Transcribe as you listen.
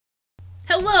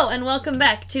Hello and welcome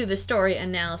back to the Story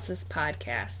Analysis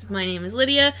Podcast. My name is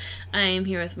Lydia. I am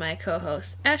here with my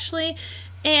co-host Ashley,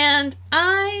 and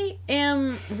I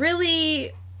am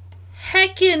really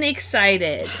heckin'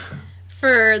 excited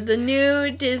for the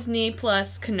new Disney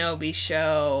Plus Kenobi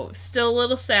show. Still a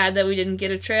little sad that we didn't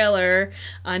get a trailer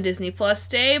on Disney Plus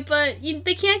Day, but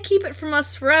they can't keep it from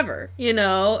us forever. You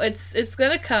know, it's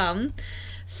gonna come.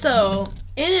 So,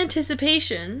 in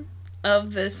anticipation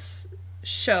of this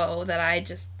show that I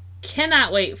just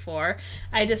cannot wait for,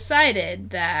 I decided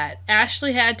that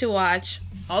Ashley had to watch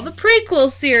all the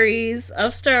prequel series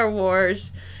of Star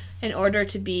Wars in order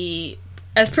to be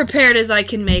as prepared as I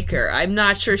can make her. I'm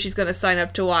not sure she's going to sign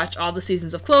up to watch all the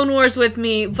seasons of Clone Wars with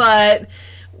me, but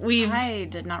I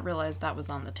did not realize that was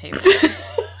on the table.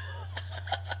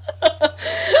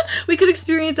 We could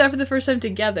experience that for the first time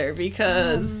together,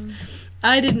 because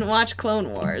I didn't watch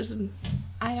Clone Wars.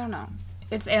 I don't know.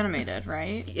 It's animated,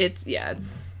 right? It's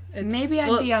Maybe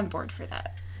I'd be on board for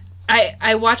that.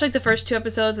 I watched like the first 2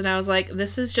 episodes and I was like,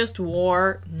 this is just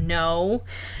war, no.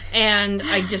 And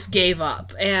I just gave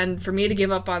up. And for me to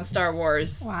give up on Star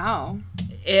Wars, wow,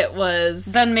 it was...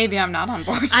 Then maybe I'm not on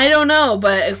board. I don't know,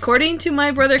 but according to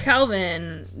my brother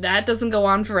Calvin, that doesn't go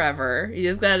on forever. You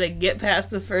just gotta get past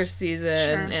the first season,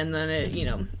 sure. And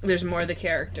then there's more of the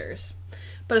characters.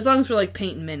 But as long as we're like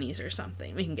painting minis or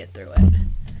something, we can get through it.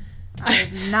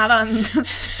 I'm not on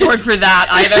board for that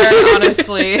either,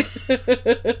 honestly.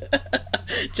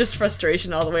 Just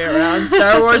frustration all the way around.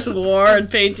 Star Wars war and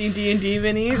painting D&D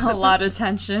minis. A lot of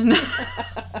tension.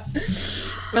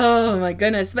 Oh my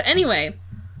goodness. But anyway,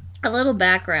 a little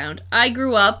background. I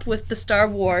grew up with the Star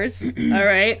Wars, all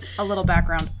right? A little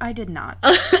background. I did not.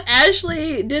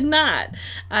 Ashley did not.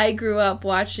 I grew up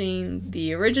watching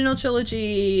the original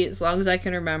trilogy as long as I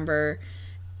can remember.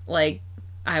 Like,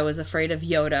 I was afraid of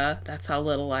Yoda. That's how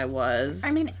little I was.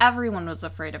 I mean, everyone was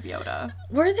afraid of Yoda.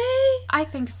 Were they? I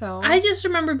think so. I just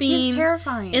remember being... He's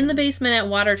terrifying. In the basement at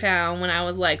Watertown when I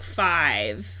was like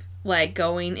 5, like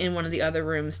going in one of the other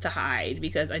rooms to hide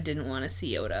because I didn't want to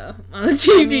see Yoda on the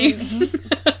TV. I mean, he's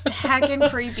heckin'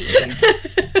 creepy.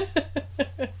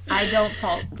 I don't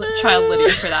fault child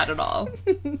Lydia for that at all.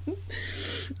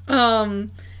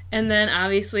 And then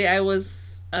obviously I was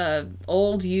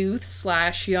old youth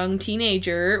 / young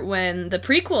teenager when the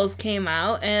prequels came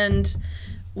out and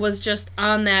was just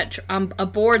on that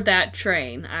aboard that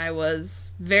train. I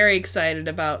was very excited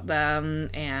about them,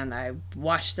 and I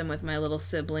watched them with my little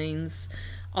siblings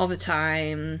all the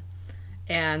time.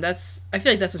 And I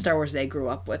feel like that's the Star Wars they grew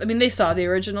up with. I mean, they saw the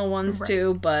original ones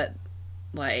too, but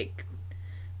like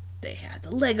they had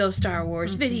the Lego Star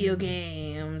Wars video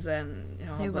games, and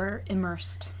they were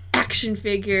immersed. Action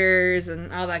figures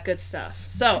and all that good stuff.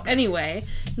 So anyway,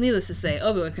 needless to say,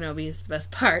 Obi-Wan Kenobi is the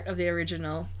best part of the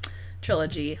original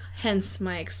trilogy, hence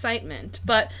my excitement.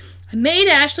 But I made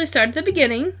Ashley start at the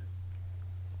beginning,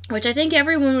 which I think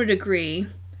everyone would agree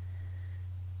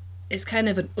is kind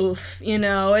of an oof,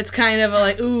 it's kind of a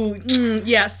like, ooh,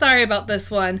 yeah, sorry about this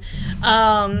one.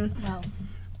 Well,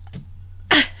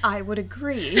 I would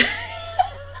agree.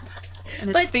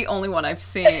 And it's the only one I've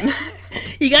seen.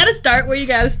 You gotta start where you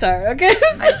gotta start, okay?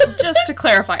 Just to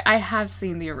clarify, I have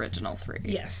seen the original 3.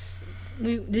 Yes.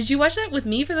 Did you watch that with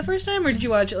me for the first time, or did you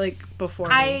watch it, like, before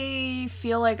me? I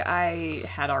feel like I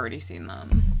had already seen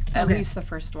them. At least the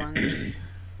first one.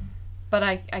 But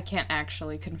I can't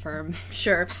actually confirm.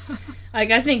 Sure. Like,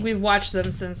 I think we've watched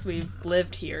them since we've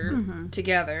lived here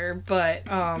together. But,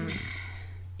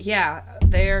 yeah,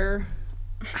 they're...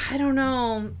 I don't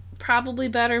know... probably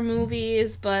better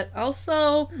movies, but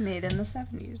also... made in the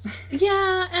 70s.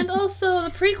 Yeah, and also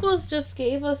the prequels just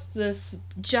gave us this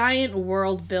giant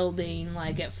world building,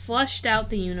 like it flushed out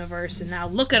the universe, and now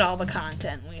look at all the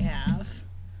content we have.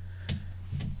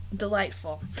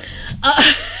 Delightful.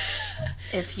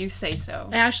 If you say so.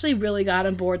 Ashley really got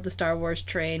on board the Star Wars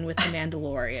train with The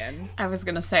Mandalorian. I was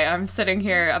gonna say, I'm sitting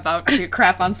here about to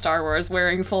crap on Star Wars,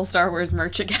 wearing full Star Wars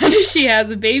merch again. She has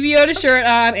a Baby Yoda shirt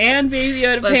on and Baby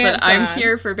Yoda pants on. I'm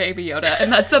here for Baby Yoda,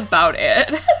 and that's about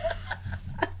it.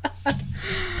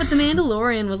 But The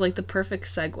Mandalorian was like the perfect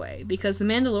segue, because The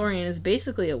Mandalorian is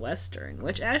basically a Western,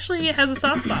 which Ashley has a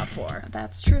soft spot for.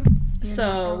 That's true.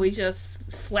 So we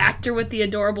just slapped her with the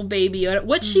adorable Baby Yoda,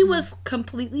 which she was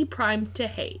completely primed to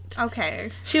hate.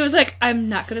 Okay. She was like, I'm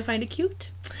not going to find it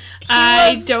cute.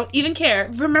 I don't even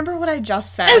care. Remember what I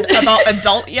just said about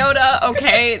adult Yoda?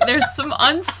 Okay, there's some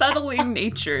unsettling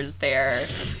natures there.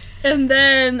 And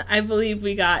then I believe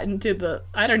we got into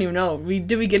I don't even know.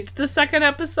 Did we get to the second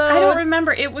episode? I don't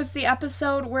remember. It was the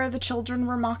episode where the children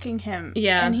were mocking him.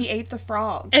 Yeah. And he ate the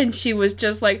frog. And she was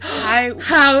just like,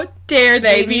 how dare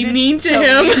they be mean to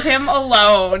him? Leave him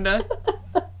alone.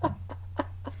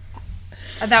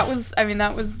 That was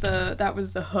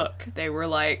the hook. They were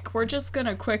like, we're just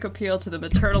gonna quick appeal to the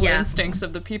maternal instincts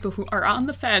of the people who are on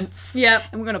the fence. Yep.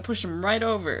 And we're gonna push them right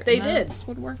over. They did. That's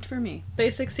what worked for me. They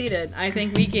succeeded. I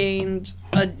think we gained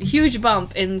a huge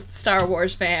bump in Star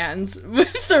Wars fans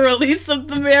with the release of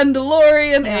The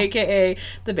Mandalorian, aka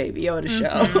the Baby Yoda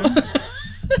show.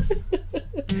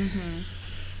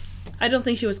 I don't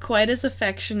think she was quite as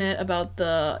affectionate about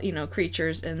the,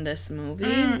 creatures in this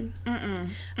movie.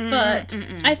 But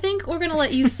I think we're going to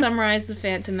let you summarize The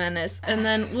Phantom Menace, and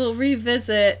then we'll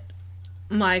revisit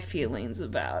my feelings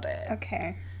about it.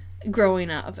 Okay.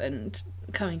 Growing up and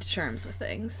coming to terms with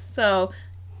things. So,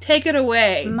 take it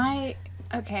away. I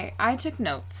took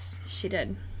notes. She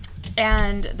did.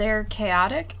 And they're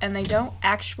chaotic, and they don't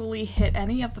actually hit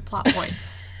any of the plot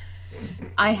points.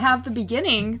 I have the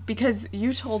beginning because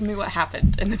you told me what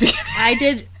happened in the beginning. I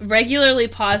did regularly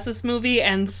pause this movie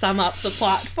and sum up the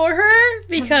plot for her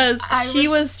because she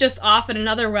was just off in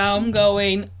another realm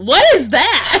going, what is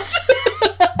that?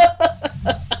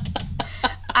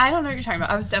 I don't know what you're talking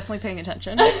about. I was definitely paying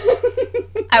attention.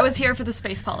 I was here for the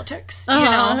space politics,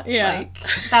 Yeah. Like,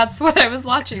 that's what I was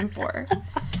watching for.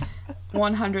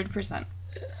 100%.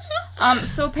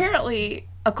 So apparently,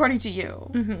 according to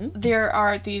you, there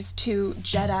are these two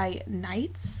Jedi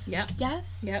Knights. Yep.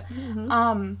 Yes? Yep.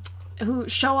 Who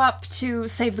show up to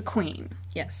save the Queen.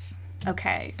 Yes.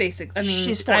 Okay. Basic. I mean,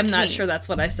 she's 14. I'm not sure that's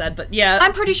what I said, but yeah.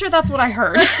 I'm pretty sure that's what I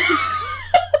heard. I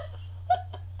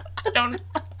don't...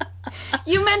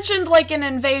 You mentioned, like, an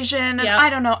invasion, and I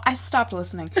don't know. I stopped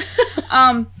listening.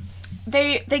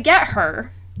 They get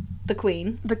her. The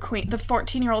Queen. The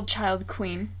 14-year-old child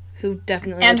queen. Who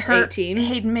definitely and looks her 18.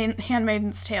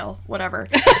 Handmaid's Tale, whatever.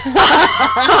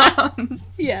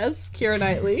 Yes, Keira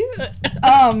Knightley.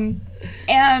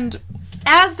 And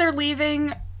as they're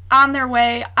leaving on their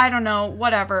way, I don't know,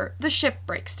 whatever, the ship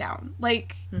breaks down.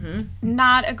 Like,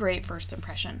 not a great first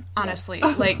impression, honestly.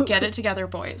 Yeah. Like, get it together,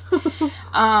 boys.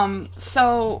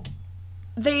 So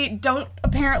they don't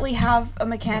apparently have a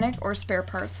mechanic or spare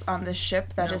parts on this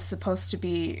ship that is supposed to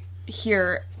be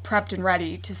here prepped and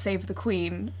ready to save the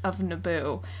Queen of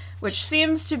Naboo, which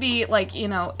seems to be, like,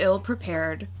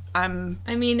 ill-prepared. I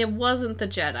mean, it wasn't the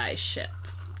Jedi ship,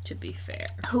 to be fair.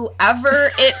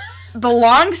 Whoever it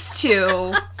belongs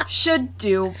to should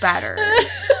do better.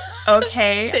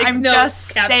 Okay? I'm just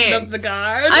saying. Captain of the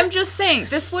Guard. I'm just saying,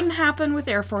 this wouldn't happen with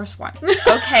Air Force One.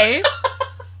 Okay?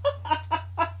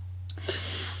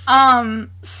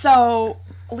 So...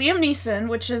 Liam Neeson,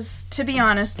 which is, to be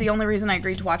honest, the only reason I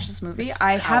agreed to watch this movie.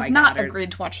 I have not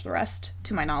agreed to watch the rest,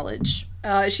 to my knowledge.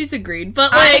 She's agreed,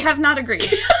 but I have not agreed.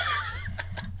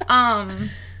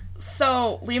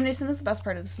 So Liam Neeson is the best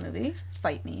part of this movie.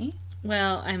 Fight me.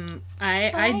 Well,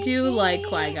 I do like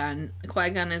Qui-Gon.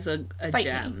 Qui-Gon is a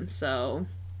gem, so...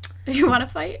 If you want to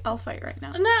fight, I'll fight right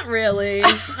now. Not really.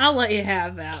 I'll let you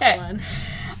have that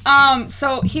one.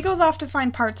 So he goes off to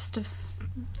find parts to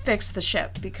fix the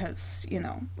ship because,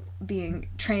 being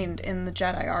trained in the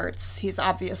Jedi arts, he's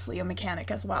obviously a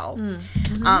mechanic as well.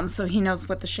 So he knows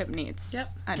what the ship needs.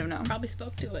 Yep. I don't know. Probably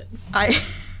spoke to it.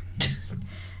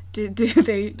 Do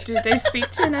they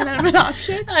speak to inanimate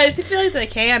objects? I feel like they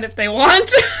can if they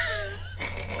want.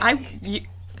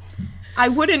 I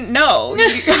wouldn't know.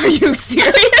 Are you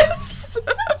serious?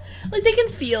 Like, they can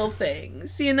feel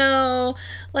things,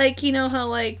 Like, how,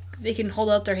 like, they can hold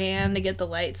out their hand to get the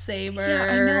lightsaber. Yeah,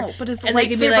 I know. But is the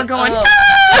lightsaber like, going, No,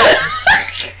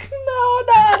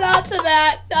 not to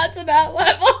that. Not to that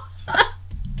level.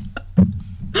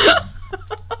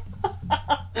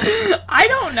 I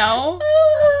don't know.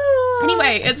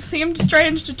 Anyway, it seemed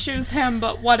strange to choose him,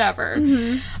 but whatever.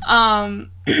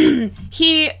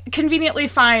 He conveniently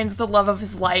finds the love of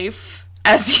his life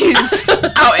as he's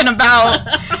out and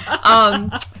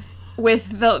about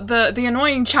with the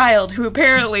annoying child who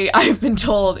apparently, I've been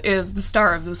told, is the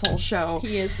star of this whole show.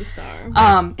 He is the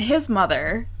star. His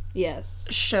mother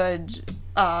should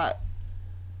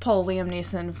pull Liam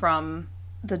Neeson from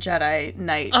the Jedi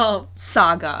Knight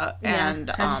saga,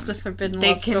 and just a forbidden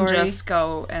they love can story. Just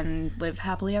go and live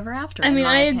happily ever after. I mean,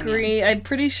 I agree. I'm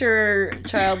pretty sure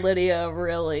Child Lydia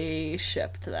really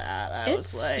shipped that.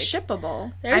 It's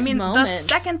shippable. There's moments. The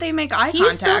second they make eye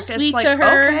contact, so sweet it's like, to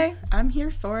her. Okay, I'm here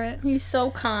for it. He's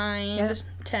so kind,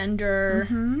 tender.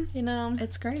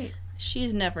 It's great.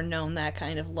 She's never known that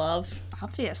kind of love.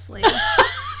 Obviously.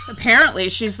 Apparently,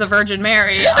 she's the Virgin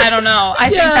Mary. I don't know. I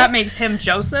think that makes him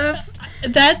Joseph.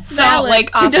 That's so valid.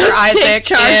 like Oscar Isaac take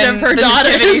charge in of her the daughter,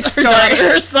 Nativity Story.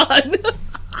 her son.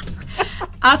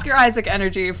 Oscar Isaac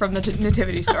energy from the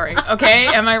Nativity Story. Okay,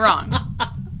 am I wrong?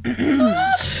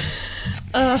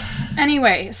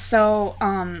 Anyway, so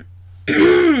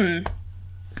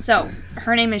so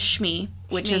her name is Shmi,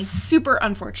 which is super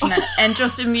unfortunate, and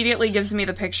just immediately gives me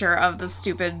the picture of the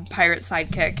stupid pirate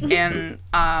sidekick in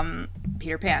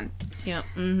Peter Pan. Yep.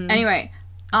 Mm-hmm. Anyway,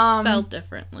 spelled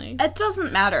differently. It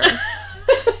doesn't matter.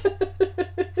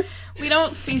 We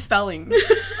don't see spellings,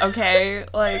 okay?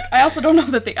 Like, I also don't know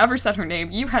that they ever said her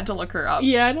name. You had to look her up.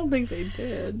 Yeah, I don't think they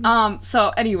did. So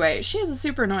anyway, she has a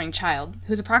super annoying child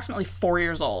who's approximately 4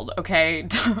 years old, okay?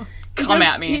 Come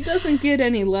at me. He doesn't get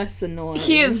any less annoying.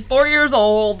 He is 4 years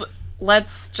old.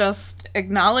 Let's just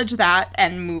acknowledge that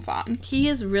and move on. He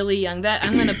is really young.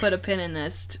 I'm going to put a pin in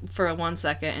this for 1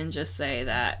 second and just say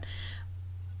that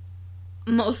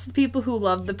most of the people who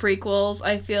love the prequels,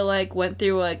 I feel like, went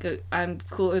through like a I'm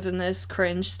cooler than this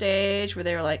cringe stage where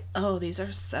they were like, oh, these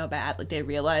are so bad. Like, they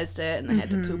realized it and they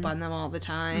had to poop on them all the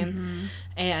time.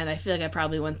 And I feel like I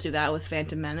probably went through that with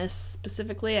Phantom Menace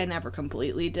specifically. I never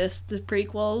completely dissed the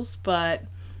prequels, but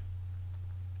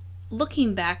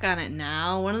looking back on it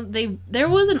now, there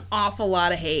was an awful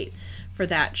lot of hate for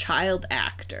that child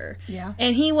actor. Yeah.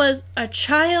 And he was a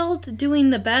child doing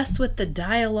the best with the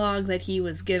dialogue that he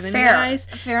was given, Fair. guys.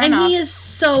 Fair and enough. he is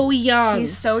so young.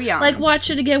 He's so young. Like, watch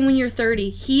it again when you're 30.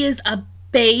 He is a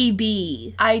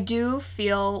baby. I do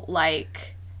feel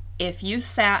like if you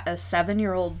sat a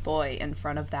 7-year-old boy in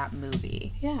front of that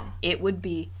movie, it would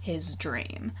be his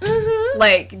dream. Mm-hmm.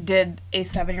 Like, did a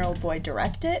 7-year-old boy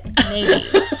direct it? Maybe.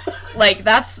 Like,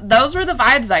 those were the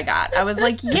vibes I got. I was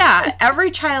like, yeah,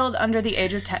 every child under the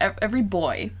age of 10, every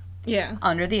boy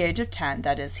under the age of 10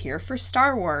 that is here for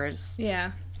Star Wars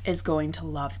is going to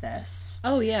love this.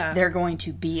 Oh, yeah. They're going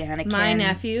to be Anakin. My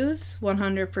nephews,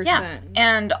 100%. Yeah,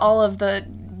 and all of the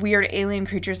weird alien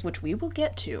creatures, which we will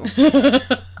get to.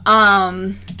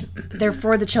 They're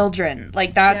for the children.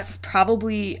 Like, that's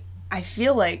probably, I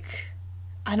feel like,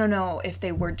 I don't know if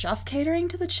they were just catering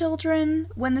to the children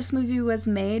when this movie was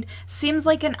made. Seems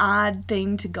like an odd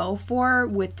thing to go for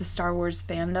with the Star Wars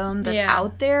fandom that's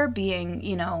out there being,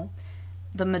 you know,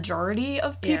 the majority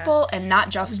of people and not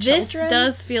just children. This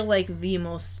does feel like the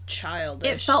most childish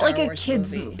It felt Star like a Wars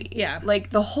kid's movie. Yeah.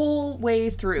 Like, the whole way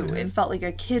through, it felt like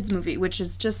a kid's movie, which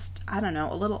is just, I don't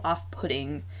know, a little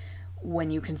off-putting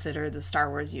when you consider the Star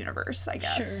Wars universe, I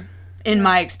guess. Sure. In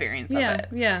my experience of it.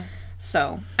 Yeah.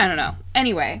 So, I don't know.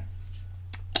 Anyway,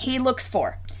 he looks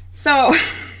 4. So,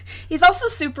 he's also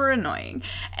super annoying.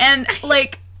 And,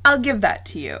 like, I'll give that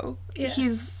to you. Yeah.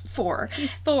 He's 4.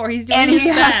 He's 4. He's doing and his he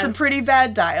best. has some pretty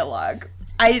bad dialogue.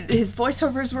 His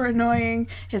voiceovers were annoying.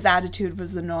 His attitude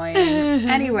was annoying.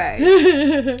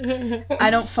 Anyway, I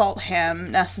don't fault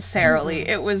him necessarily.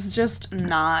 It was just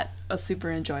not a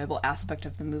super enjoyable aspect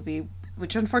of the movie,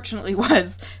 which unfortunately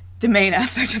was the main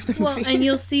aspect of the movie. Well, and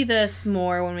you'll see this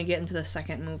more when we get into the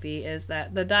second movie, is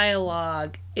that the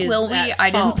dialogue is Will we? at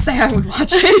I fault. didn't say I would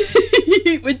watch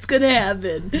it. What's gonna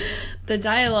happen? The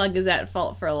dialogue is at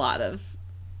fault for a lot of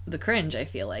the cringe, I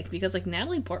feel like, because, like,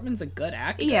 Natalie Portman's a good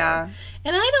actor. Yeah.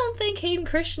 And I don't think Hayden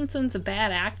Christensen's a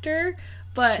bad actor,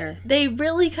 but Sure. they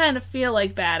really kind of feel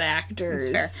like bad actors.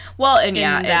 That's fair. Well, and in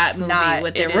that it's movie not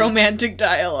with their it is- romantic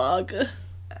dialogue.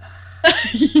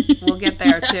 We'll get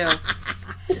there too.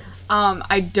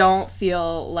 I don't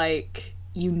feel like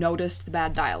you noticed the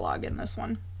bad dialogue in this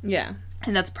one. Yeah.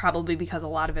 And that's probably because a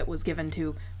lot of it was given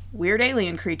to weird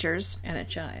alien creatures And a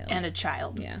child. and a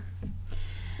child. Yeah.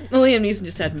 Liam Neeson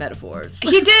just had metaphors.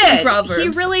 He did. Proverbs. He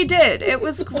really did. It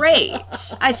was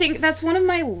great. I think that's one of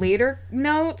my later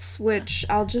notes, which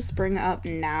I'll just bring up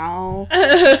now.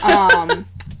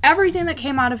 Everything that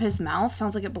came out of his mouth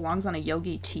sounds like it belongs on a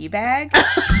Yogi tea bag.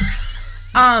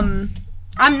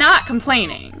 I'm not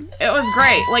complaining. It was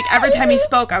great. Like, every time he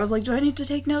spoke, I was like, do I need to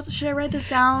take notes? Should I write this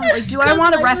down? Like, do I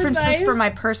want to reference this for my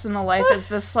personal life? Is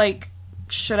this, like,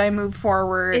 should I move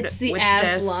forward It's the with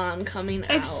Aslan coming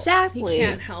out. Exactly. He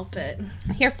can't help it.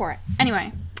 Here for it.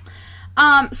 Anyway.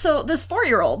 So this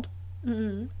 4-year-old,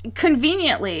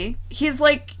 conveniently, he's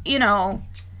like, you know,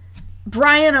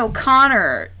 Brian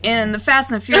O'Connor in the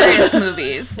Fast and the Furious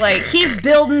movies. Like, he's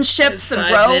building ships and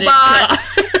 5-minute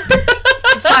robots.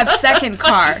 5-second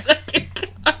car.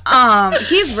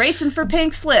 He's racing for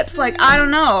pink slips. Like, I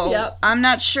don't know. Yep. I'm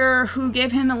not sure who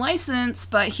gave him a license,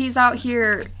 but he's out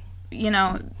here, you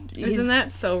know. Isn't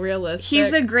that so realistic?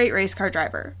 He's a great race car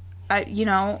driver.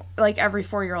 like every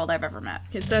 4-year-old I've ever met.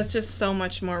 That's just so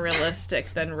much more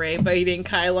realistic than Rey biting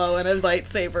Kylo in a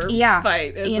lightsaber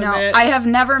fight, isn't it? I have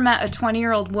never met a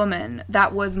 20-year-old woman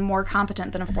that was more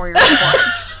competent than a 4-year-old boy.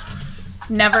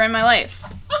 Never in my life.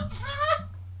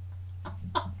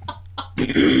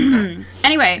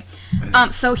 Anyway,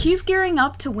 so he's gearing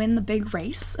up to win the big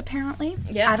race, apparently.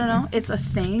 Yeah. I don't know. It's a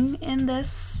thing in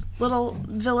this little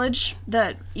village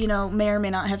that, may or may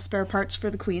not have spare parts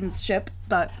for the Queen's ship,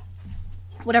 but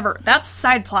whatever. That's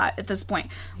side plot at this point.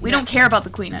 We don't care about the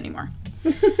Queen anymore.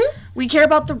 We care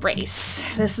about the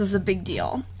race. This is a big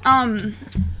deal.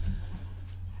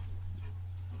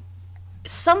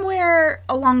 Somewhere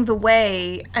along the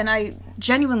way, and I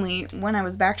genuinely, when I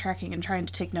was backtracking and trying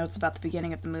to take notes about the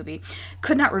beginning of the movie,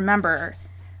 could not remember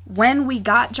when we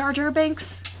got Jar Jar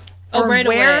Binks. Oh, right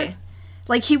away.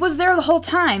 Like, he was there the whole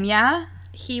time, yeah?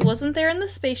 He wasn't there in the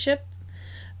spaceship,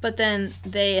 but then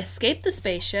they escaped the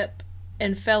spaceship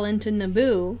and fell into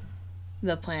Naboo,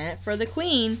 the planet for the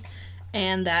Queen,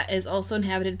 and that is also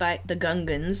inhabited by the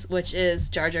Gungans, which is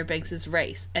Jar Jar Binks'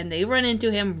 race, and they run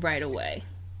into him right away.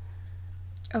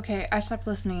 Okay, I stopped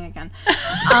listening again.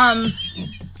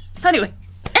 So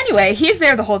anyway, he's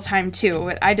there the whole time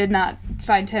too. I did not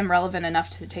find him relevant enough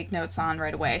to take notes on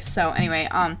right away. So anyway,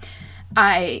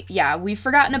 we've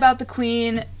forgotten about the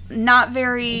Queen. Not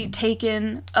very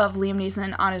taken of Liam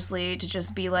Neeson, honestly, to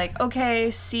just be like, okay,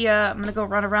 see ya, I'm gonna go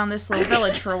run around this little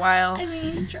village for a while. I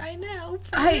mean, he's trying now.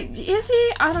 Is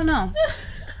he? I don't know.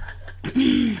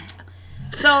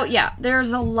 So, yeah,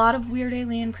 there's a lot of weird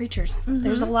alien creatures. Mm-hmm.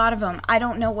 There's a lot of them. I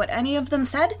don't know what any of them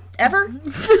said, ever.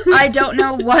 I don't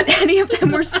know what any of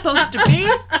them were supposed to be.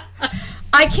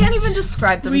 I can't even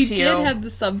describe them to you. We did have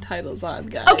the subtitles on,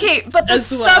 guys. Okay, but the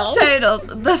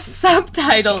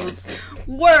subtitles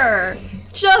were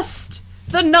just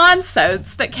the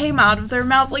nonsense that came out of their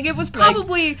mouths. Like, it was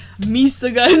probably...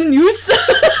 Misaga Nusa.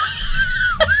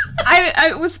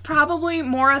 It was probably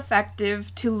more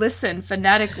effective to listen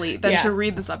phonetically than to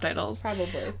read the subtitles.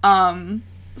 Probably.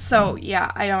 So,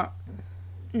 yeah,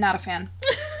 not a fan.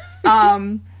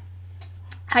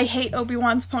 I hate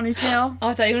Obi-Wan's ponytail. Oh,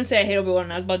 I thought you were going to say I hate Obi-Wan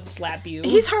and I was about to slap you.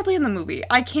 He's hardly in the movie.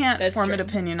 I can't form an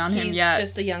opinion on him yet. He's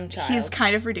just a young child. He's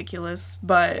kind of ridiculous,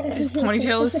 but his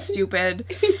ponytail is stupid.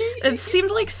 It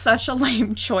seemed like such a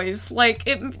lame choice. Like,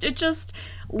 it just...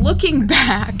 Looking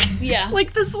back,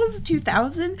 like this was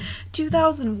 2000,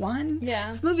 2001. Yeah,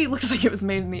 this movie looks like it was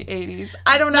made in the 80s.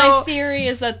 I don't know. My theory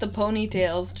is that the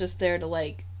ponytail's just there to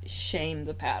like shame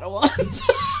the Padawans.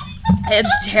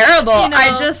 It's terrible.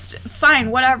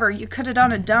 Fine, whatever. You could have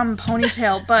done a dumb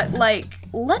ponytail, but like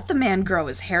let the man grow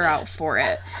his hair out for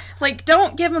it. Like,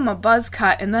 don't give him a buzz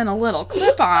cut and then a little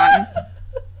clip on.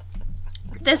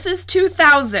 This is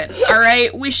 2000, all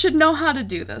right? We should know how to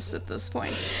do this at this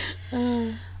point.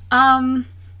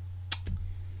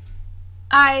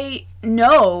 I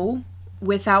know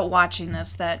without watching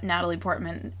this that Natalie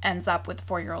Portman ends up with a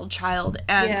 4-year-old child,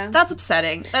 and that's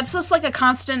upsetting. That's just like a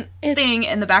constant thing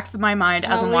in the back of my mind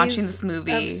as I'm watching this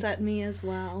movie. Upset me as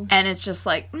well. And it's just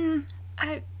like,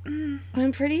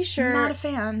 I'm pretty sure... Not a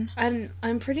fan.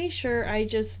 I'm pretty sure I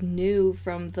just knew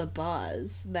from the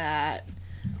buzz that...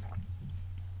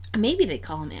 Maybe they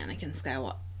call him Anakin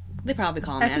Skywalker. They probably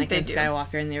call him Anakin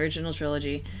Skywalker in the original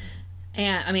trilogy.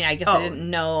 And, I mean, I guess I didn't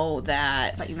know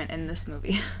that... I thought you meant in this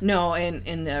movie. No,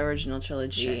 in the original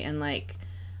trilogy. Sure. And, like,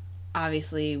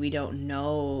 obviously we don't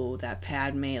know that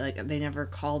Padme... Like, they never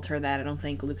called her that, I don't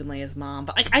think, Luke and Leia's mom.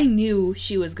 But, like, I knew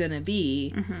she was gonna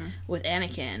be with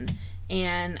Anakin.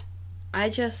 And... I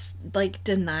just, like,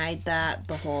 denied that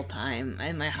the whole time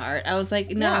in my heart. I was like,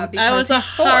 no, I was a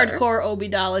hardcore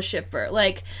Obi-Dala shipper.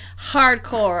 Like,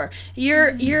 hardcore.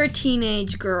 You're a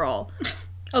teenage girl.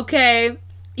 Okay?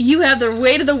 You have the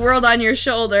weight of the world on your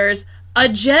shoulders. A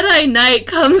Jedi Knight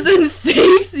comes and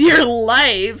saves your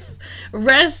life,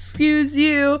 rescues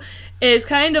you, is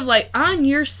kind of, like, on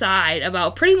your side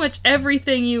about pretty much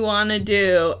everything you want to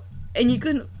do. And you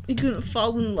couldn't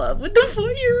fall in love with the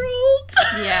 4-year-old.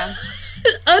 Yeah.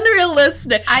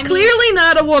 Unrealistic. Clearly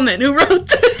not a woman who wrote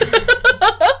this.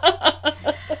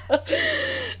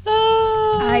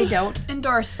 I don't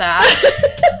endorse that.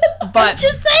 But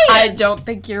just saying. I don't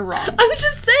think you're wrong. I'm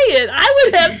just saying. I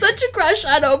would have such a crush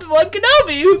on Obi-Wan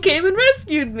Kenobi who came and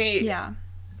rescued me. Yeah.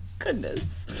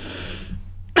 Goodness.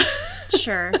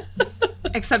 Sure.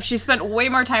 Except she spent way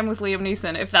more time with Liam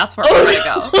Neeson, if that's where we're gonna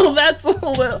go. Oh, that's a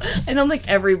little... I don't think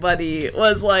everybody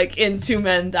was, like, into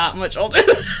men that much older.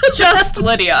 Just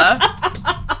Lydia.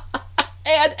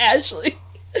 And Ashley.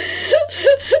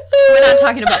 We're not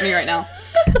talking about me right now.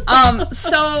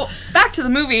 So, back to the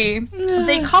movie.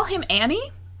 They call him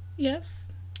Annie?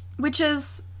 Yes. Which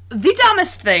is the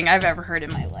dumbest thing I've ever heard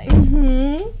in my life.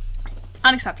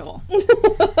 Unacceptable.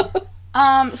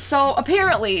 So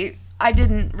apparently, I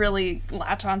didn't really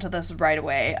latch onto this right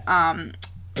away.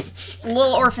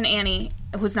 Little Orphan Annie,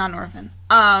 who's not an orphan,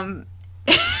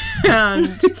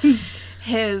 and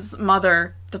his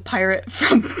mother, the pirate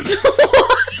from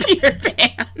Peter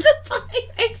Pan. The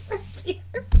pirate from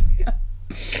Peter Pan.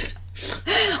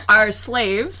 Are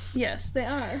slaves. Yes, they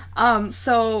are.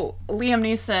 So Liam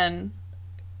Neeson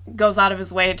goes out of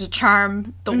his way to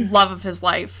charm the love of his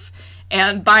life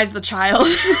and buys the child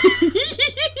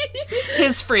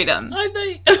his freedom. I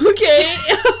thought, okay.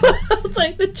 I was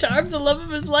like, the charm, the love of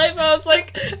his life. I was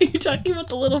like, are you talking about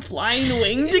the little flying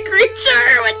winged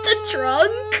creature with the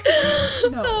trunk?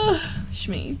 No.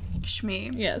 Shmee.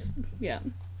 Yes. Yeah.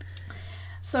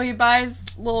 So he buys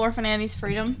little Orphan Annie's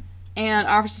freedom and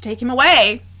offers to take him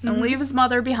away and leave his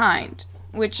mother behind,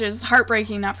 which is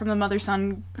heartbreaking, not from the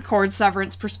mother-son cord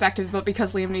severance perspective, but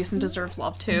because Liam Neeson deserves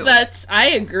love too. I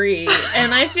agree.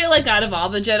 And I feel like out of all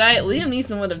the Jedi, Liam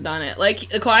Neeson would have done it. Like,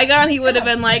 Qui-Gon, he would have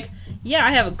been like, yeah,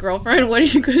 I have a girlfriend, what are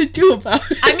you gonna do about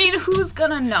it? I mean, who's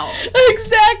gonna know?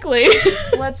 Exactly.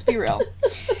 Let's be real.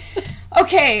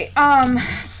 Okay,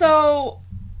 so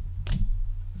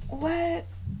what?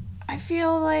 I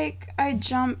feel like I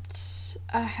jumped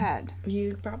ahead.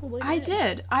 You probably did. I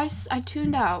did. I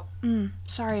tuned out.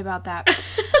 Sorry about that.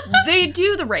 They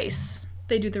do the race.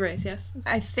 They do the race, yes.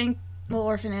 I think Little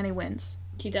Orphan Annie wins.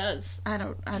 He does. I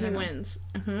don't He know. wins.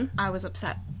 I was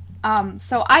upset.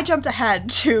 So I jumped ahead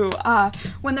to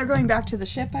when they're going back to the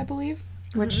ship, I believe,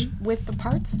 which with the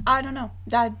parts, I don't know.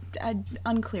 That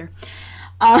unclear.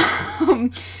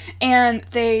 And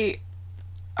they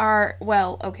are,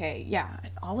 well, okay, yeah,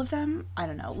 all of them, I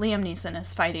don't know. Liam Neeson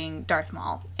is fighting Darth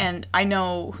Maul, and I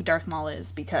know who Darth Maul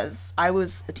is because I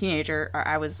was a teenager, or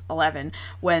I was 11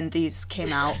 when these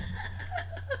came out,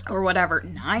 or whatever,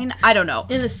 9? I don't know.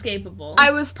 Inescapable.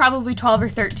 I was probably 12 or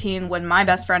 13 when my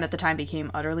best friend at the time became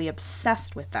utterly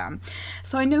obsessed with them,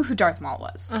 so I knew who Darth Maul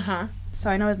was. Uh-huh. So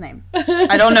I know his name.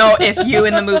 I don't know if you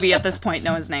in the movie at this point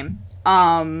know his name.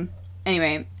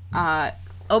 Anyway,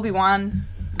 Obi-Wan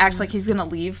acts like he's gonna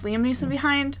leave Liam Neeson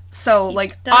behind. So,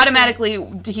 like, automatically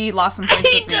he lost some points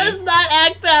He with me. does not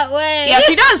act that way. Yes,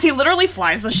 he does. He literally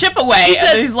flies the ship away.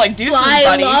 And he's like, deuces,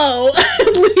 buddy. Low.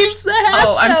 Leaves the hatch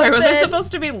Oh, I'm sorry. Was I open.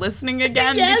 supposed to be listening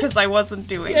again? Yes. Because I wasn't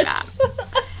doing Yes.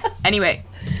 that. Anyway,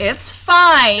 it's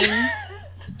fine.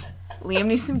 Liam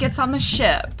Neeson gets on the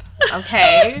ship.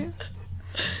 Okay?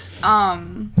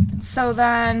 So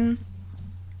then...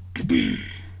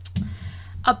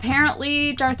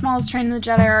 apparently, Darth Maul is training the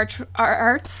Jedi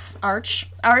arts,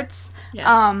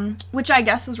 Yes. which I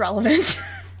guess is relevant.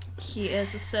 He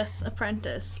is a Sith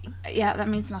apprentice. Yeah, that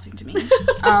means nothing to me.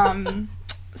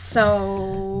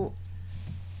 So...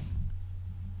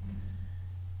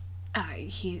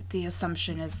 the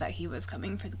assumption is that he was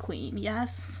coming for the Queen,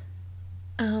 yes?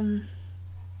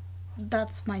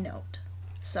 That's my note.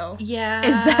 So, Yeah.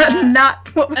 is that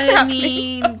not what was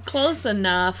happening? mean, close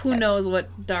enough. Who knows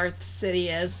what Darth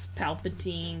Sidious,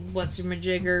 Palpatine,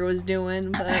 what's-your-majigger was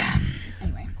doing, but...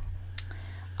 Anyway.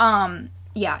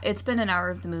 Yeah, it's been an hour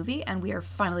of the movie, and we are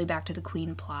finally back to the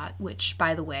Queen plot, which,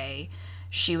 by the way,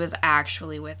 she was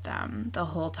actually with them the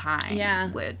whole time. Yeah.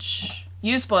 Which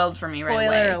you spoiled for me right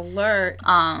Spoiler away.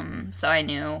 alert. So I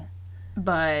knew.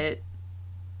 But,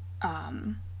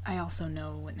 I also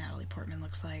know what Natalie Portman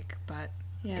looks like, but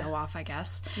Yeah. go off, I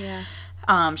guess. Yeah.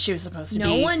 She was supposed to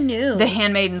No be one knew. the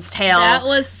Handmaid's Tale That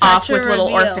was such off a with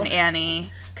little reveal. Orphan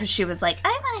Annie, because she was like, I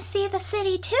want to see the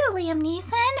city too, Liam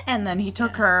Neeson. And then he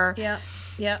took her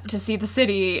Yep. to see the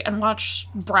city and watch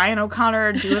Brian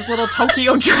O'Connor do his little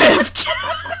Tokyo drift.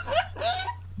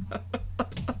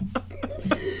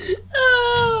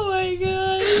 Oh my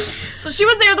god. So she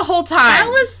was there the whole time. That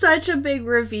was such a big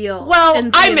reveal. Well, in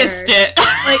I theaters. missed it.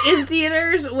 Like, in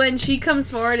theaters, when she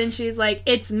comes forward and she's like,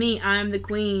 it's me, I'm the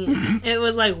queen. It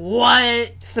was like,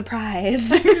 what?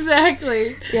 Surprise.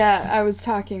 Exactly. Yeah, I was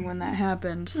talking when that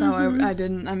happened, so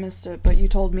I missed it, but you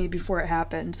told me before it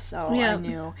happened, so I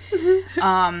knew.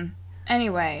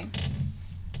 Anyway,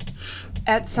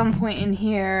 at some point in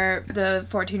here, the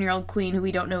 14-year-old queen, who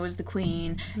we don't know is the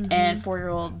queen, and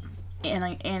 4-year-old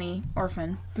Annie,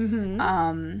 orphan,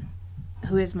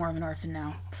 who is more of an orphan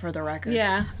now, for the record.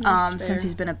 Yeah. that's Since fair.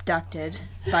 he's been abducted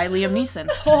by Liam Neeson.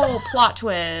 Whole plot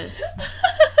twist.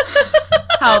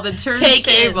 How the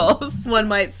turntables one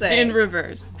might say. in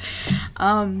reverse.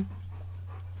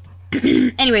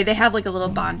 Anyway, they have like a little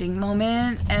bonding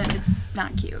moment, and it's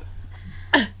not cute.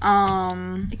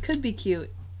 It could be cute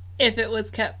if it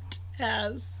was kept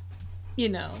as,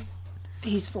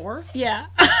 He's 4, yeah.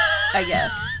 I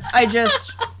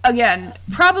guess. again,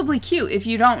 probably cute if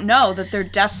you don't know that they're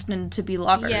destined to be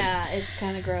lovers. Yeah, it's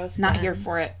kind of gross. Not here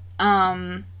for it.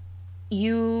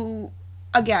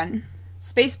 Again,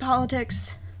 space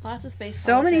politics. Lots of space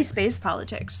So politics. many space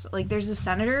politics. Like, there's a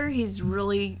senator. He's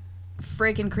really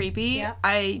freaking creepy. Yep.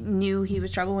 I knew he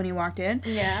was trouble when he walked in.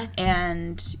 Yeah.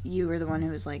 And you were the one who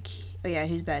was like, oh yeah,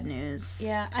 he's bad news.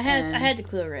 Yeah, I had to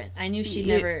clue her in. I knew she'd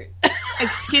never...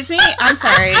 Excuse me? I'm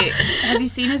sorry. Have you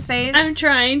seen his face? I'm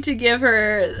trying to give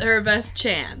her best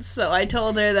chance, so I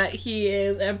told her that he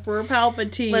is Emperor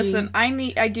Palpatine. Listen,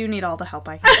 I do need all the help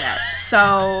I can get.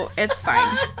 So, it's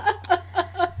fine.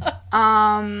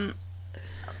 Liam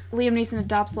Neeson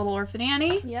adopts little orphan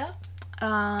Annie. Yep.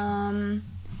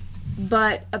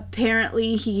 But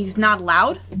apparently he's not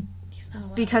allowed He's not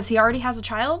allowed. because he already has a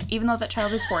child, even though that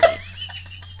child is 40.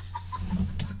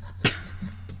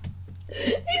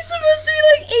 He's supposed to be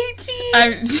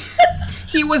like 18.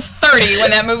 He was 30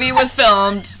 when that movie was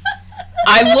filmed.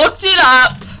 I looked it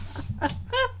up.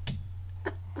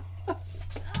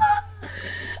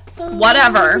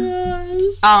 Whatever.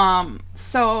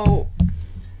 So,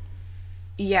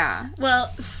 yeah.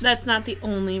 Well, that's not the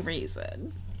only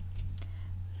reason.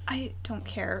 I don't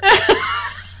care.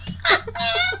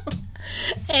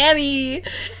 Annie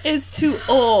is too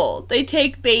old. They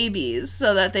take babies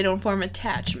so that they don't form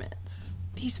attachments.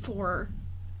 He's 4.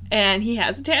 And he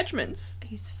has attachments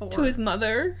He's 4. to his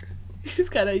mother. He's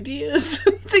got ideas,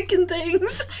 thinking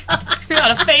things. He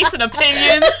got a face and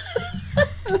opinions.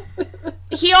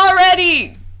 He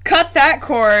already cut that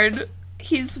cord.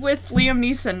 He's with Liam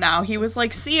Neeson now. He was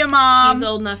like, see ya, Mom. He's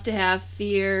old enough to have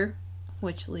fear,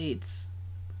 which leads,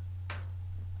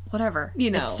 Whatever. you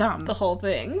know, It's dumb. the whole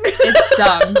thing. It's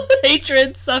dumb.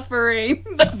 Hatred, suffering.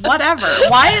 Whatever.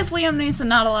 Why is Liam Neeson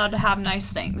not allowed to have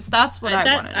nice things? That's what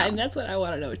I want to know. That's what I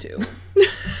want to know, too.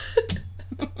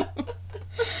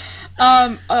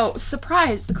 Oh,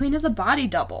 surprise. The Queen is a body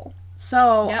double.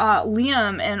 So, Yep.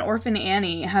 Liam and Orphan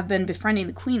Annie have been befriending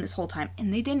the Queen this whole time,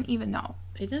 and they didn't even know.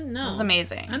 They didn't know. It was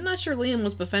amazing. I'm not sure Liam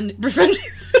was befriending.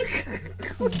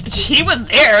 She was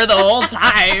there the whole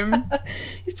time.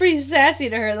 He's pretty sassy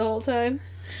to her the whole time.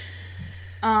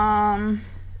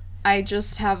 I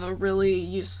just have a really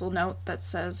useful note that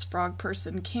says frog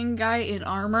person king guy in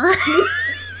armor.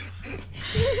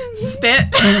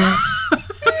 Spit.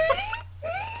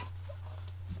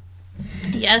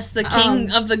 Yes, the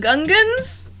king of the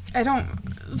Gungans.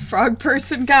 Frog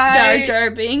person guy. Jar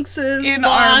Jar Binks is in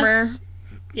boss. armor.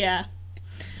 Yeah.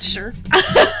 Sure.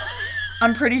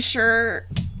 I'm pretty sure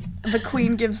the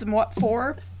Queen gives him what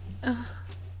for?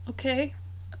 Okay.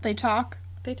 They talk.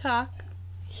 They talk.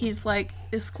 He's like,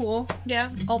 is cool, Yeah.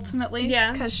 ultimately.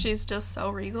 Yeah. Because she's just so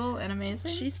regal and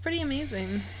amazing. She's pretty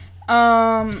amazing.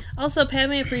 Um, Also,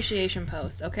 Padme appreciation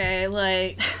post, okay?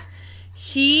 Like,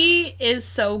 she is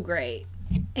so great.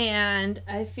 And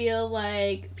I feel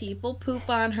like people poop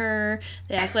on her.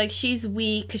 They act like she's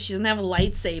weak because she doesn't have a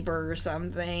lightsaber or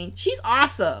something. She's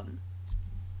awesome.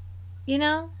 You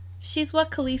know? She's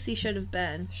what Khaleesi should have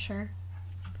been. sure.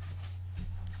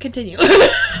 Continue.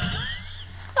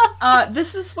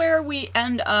 This is where we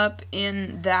end up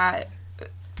in that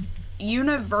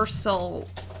universal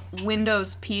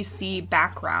Windows PC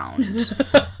background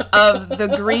of the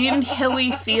green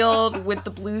hilly field with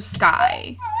the blue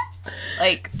sky.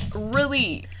 Like,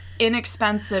 really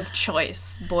inexpensive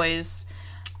choice, boys.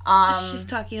 She's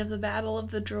talking of the battle of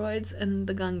the droids and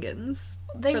the Gungans.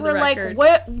 They for were the like, record.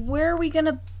 where are we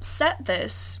gonna set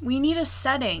this? We need a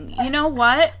setting. You know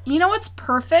what? You know what's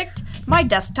perfect? My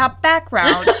desktop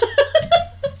background.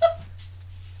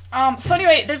 So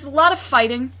anyway, there's a lot of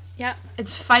fighting. Yeah.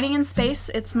 It's fighting in space.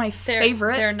 It's my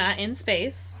favorite. They're not in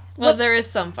space. Well, there is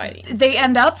some fighting. They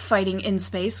end up fighting in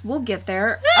space. We'll get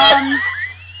there.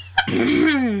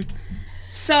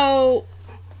 So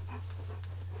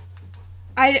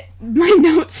my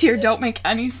notes here don't make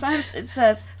any sense. It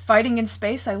says, fighting in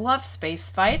space. I love space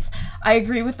fights. I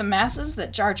agree with the masses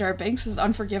that Jar Jar Binks is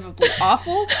unforgivably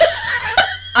awful.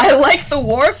 I like the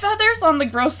war feathers on the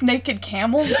gross naked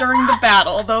camels during the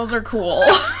battle. Those are cool.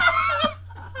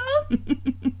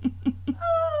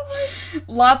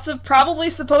 Lots of probably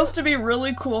supposed to be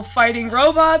really cool fighting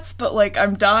robots, but like,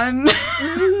 I'm done.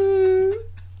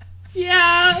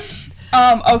 Yeah.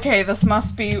 Okay, this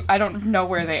must be, I don't know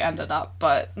where they ended up,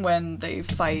 but when they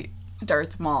fight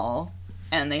Darth Maul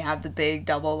and they have the big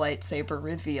double lightsaber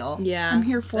reveal. Yeah. I'm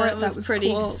here for it. That was pretty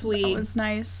cool. sweet. That was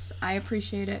nice. I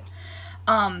appreciate it.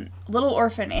 Little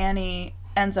orphan Annie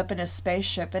ends up in a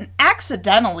spaceship and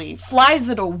accidentally flies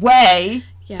it away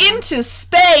into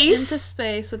space. Into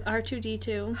space with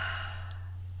R2-D2.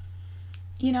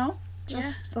 You know?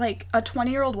 Just like a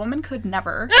 20-year-old woman could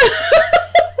never.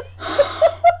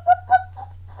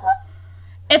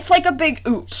 It's like a big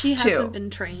oops, She too. hasn't been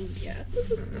trained yet.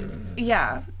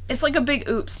 Yeah. It's like a big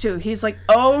oops, too. He's like,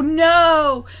 oh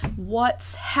no!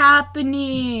 What's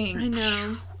happening? I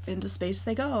know. Into space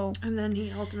they go. And then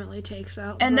he ultimately takes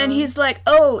out And then he's like,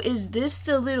 oh, is this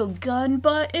the little gun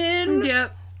button?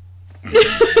 Yep.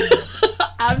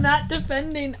 I'm not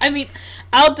defending. I mean,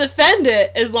 I'll defend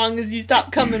it as long as you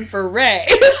stop coming for Rey.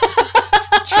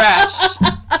 Trash.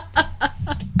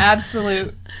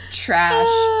 Absolute trash.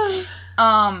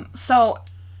 So,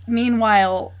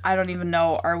 meanwhile, I don't even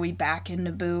know, are we back in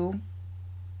Naboo?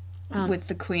 With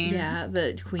the Queen? Yeah,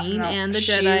 the Queen and the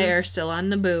Jedi are still on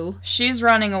Naboo. She's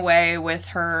running away with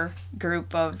her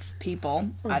group of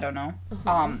people. I don't know.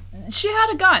 She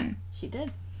had a gun. She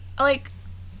did. Like,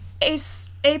 A+.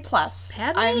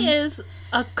 Padme is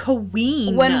a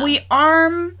queen. When we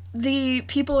arm the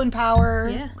people in power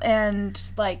Yeah. and,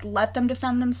 like, let them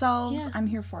defend themselves, Yeah. I'm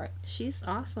here for it. She's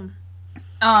awesome.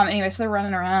 Anyway, so they're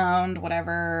running around,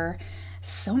 whatever.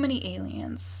 So many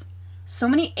aliens. So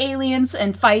many aliens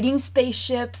and fighting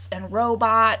spaceships and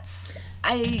robots.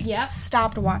 I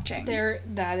stopped watching.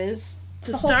 That is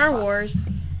the the whole Star plot. Wars.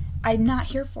 I'm not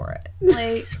here for it.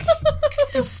 Like,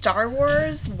 the Star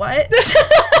Wars? What?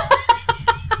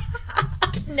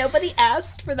 Nobody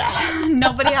asked for that.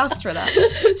 Nobody asked for that.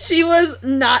 She was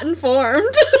not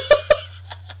informed.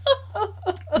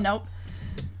 Nope.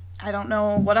 I don't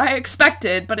know what I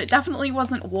expected, but it definitely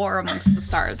wasn't war amongst the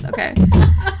stars, okay?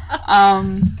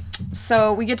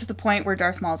 So we get to the point where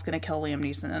Darth Maul's gonna kill Liam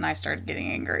Neeson, and I started getting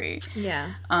angry.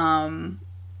 Yeah.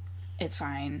 It's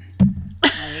fine.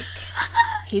 Like,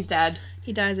 he's dead.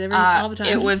 He dies all the time.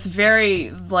 It was very,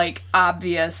 like,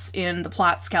 obvious in the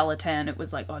plot skeleton. It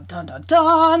was like, oh, dun dun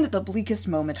dun, the bleakest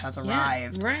moment has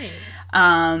arrived. Right.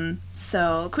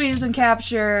 So the Queen has been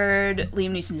captured,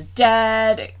 Liam Neeson is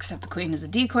dead, except the Queen is a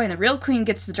decoy, and the real Queen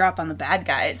gets the drop on the bad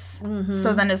guys. Mm-hmm.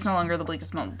 So then it's no longer the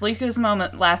bleakest moment. The bleakest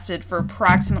moment lasted for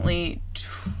approximately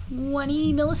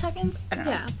 20 milliseconds? I don't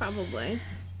know. Yeah, probably.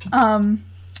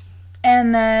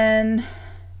 And then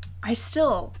I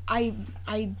struggle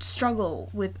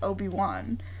with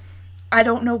Obi-Wan. I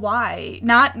don't know why.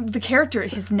 Not the character,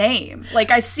 his name.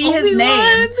 Like, I see his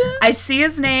name. I see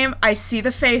his name, I see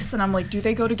the face, and I'm like, do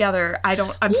they go together?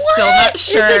 I'm still not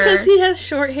sure. Is it because he has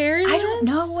short hair in I don't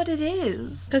know what it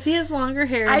is. Because he has longer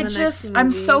hair in the next movies.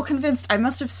 I'm so convinced. I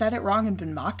must have said it wrong and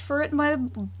been mocked for it in my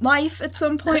life at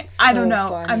some point. I don't know.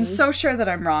 Funny. I'm so sure that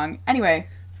I'm wrong. Anyway.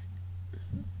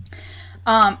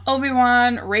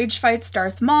 Obi-Wan rage fights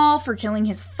Darth Maul for killing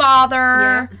his father.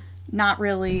 Yeah. Not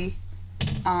really.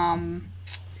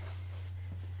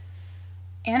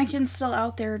 Anakin's still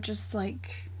out there just,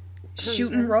 like,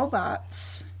 shooting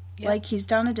robots. Yep. Like, he's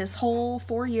done it his whole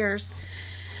 4 years.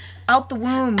 Out the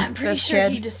womb, I'm pretty sure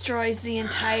he destroys the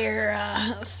entire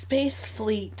space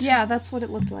fleet. Yeah, that's what it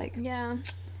looked like. Yeah.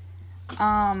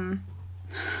 I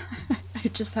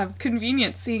just have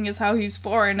convenience seeing as how he's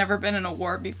 4 and never been in a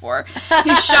war before.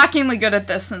 He's shockingly good at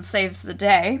this and saves the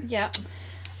day. Yeah.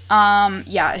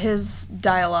 Yeah, his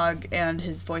dialogue and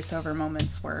his voiceover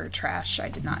moments were trash. I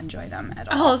did not enjoy them at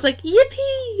all. Oh, it's like,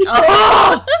 yippee!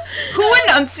 Oh! Who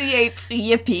enunciates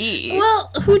yippee? Well,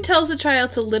 who tells a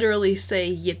child to literally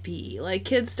say yippee? Like,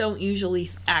 kids don't usually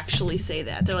actually say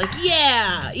that. They're like,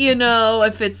 yeah! You know,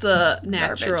 if it's a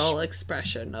natural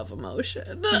expression of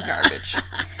emotion. Garbage.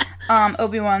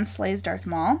 Obi-Wan slays Darth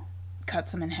Maul,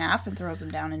 cuts him in half, and throws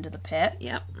him down into the pit.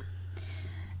 Yep.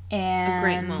 And a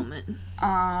great moment.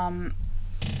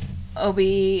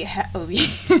 Obi-Wan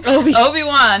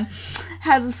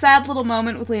has a sad little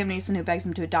moment with Liam Neeson, who begs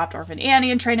him to adopt Orphan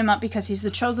Annie and train him up because he's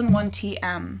the chosen one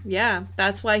TM. Yeah,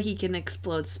 that's why he can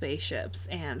explode spaceships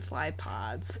and fly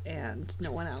pods, and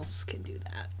no one else can do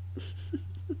that.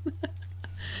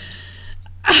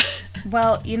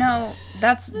 Well, you know,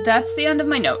 that's the end of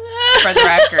my notes, for the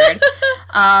record.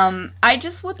 I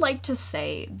just would like to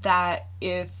say that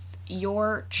if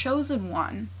your chosen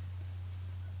one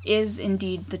is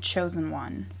indeed the chosen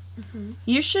one,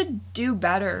 you should do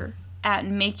better at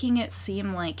making it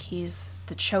seem like he's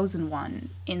the chosen one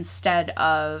instead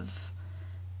of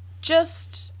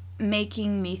just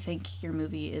making me think your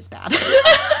movie is bad.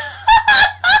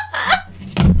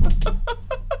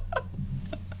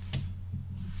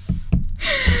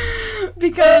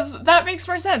 Because that makes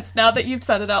more sense now that you've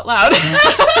said it out loud.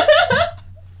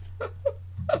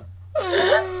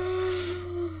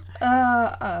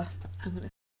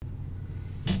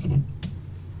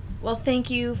 Well, thank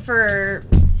you for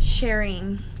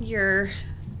sharing your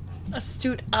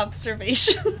astute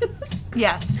observations.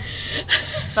 Yes.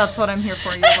 That's what I'm here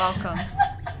for. You're welcome.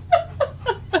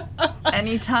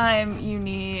 Anytime you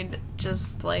need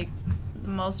just, like, the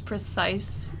most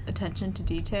precise attention attention to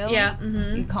detail, Yeah,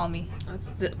 you call me.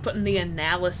 Putting the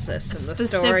analysis in the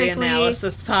story Specifically-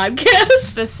 analysis podcast.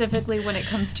 Specifically when it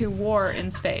comes to war in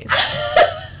space.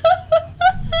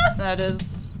 That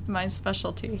is my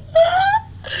specialty.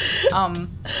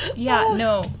 Yeah,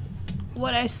 no.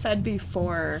 What I said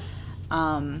before,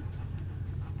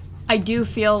 I do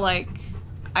feel like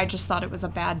I just thought it was a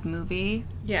bad movie.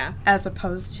 Yeah. As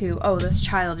opposed to, oh, this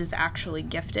child is actually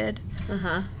gifted.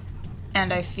 Uh-huh.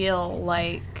 And I feel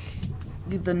like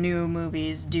the new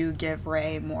movies do give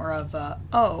Rey more of a,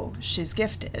 oh, she's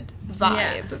gifted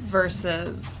vibe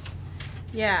versus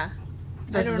Yeah.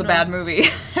 this I is don't a know. bad movie.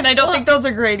 And I don't think those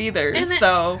are great either. And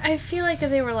So I feel like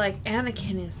they were like,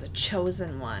 Anakin is the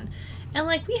chosen one. And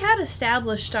like we had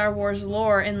established Star Wars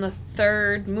lore in the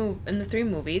in the 3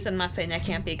 movies. I'm not saying that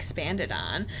can't be expanded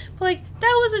on, but like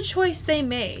that was a choice they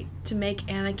made to make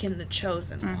Anakin the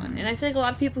chosen one. And I feel like a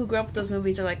lot of people who grew up with those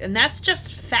movies are like, and that's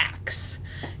just facts,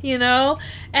 you know?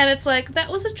 And it's like that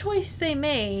was a choice they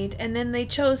made, and then they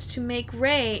chose to make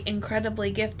Rey incredibly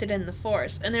gifted in the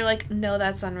Force. And they're like, no,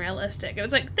 that's unrealistic. And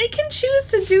it's like they can choose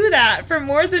to do that for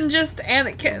more than just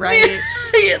Anakin, Right.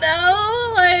 you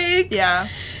know, like yeah.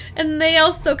 and they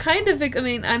also kind of, I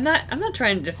mean, I'm not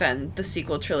trying to defend the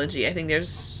sequel trilogy. I think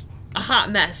there's a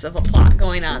hot mess of a plot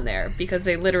going on there because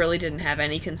they literally didn't have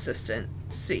any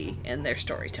consistency in their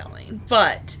storytelling.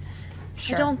 But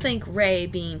Sure. I don't think Rey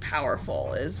being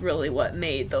powerful is really what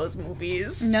made those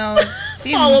movies No,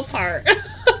 fall apart.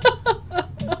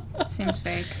 Seems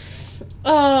fake.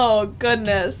 Oh,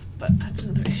 goodness. But that's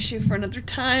another issue for another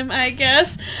time, I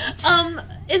guess.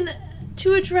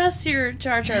 To address your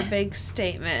Jar Jar Binks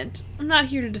statement, I'm not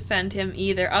here to defend him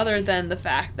either, other than the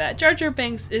fact that Jar Jar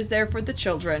Binks is there for the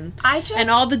children. And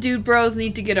all the dude bros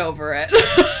need to get over it.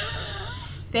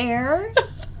 Fair.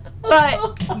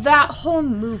 But that whole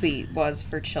movie was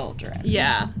for children.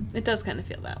 Yeah, it does kind of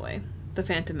feel that way. The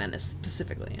Phantom Menace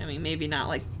specifically. I mean, maybe not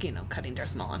like, cutting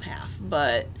Darth Maul in half,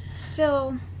 but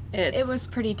Still, it was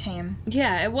pretty tame.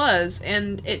 Yeah, it was.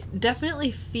 And it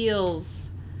definitely feels,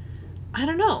 I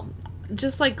don't know,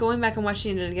 just like going back and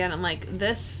watching it again, I'm like,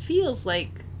 this feels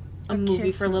like a movie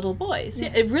kid's for little boys.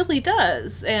 Yes. Yeah, it really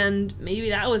does. And maybe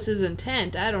that was his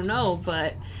intent. I don't know.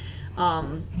 But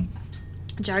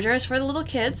Jar Jar is for the little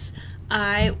kids.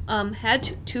 I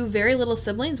had two very little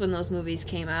siblings when those movies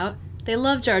came out. They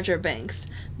love Jar Jar Binks.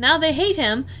 Now they hate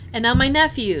him, and now my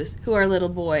nephews, who are little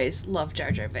boys, love Jar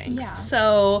Jar Binks. Yeah.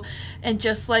 So, and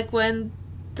just like when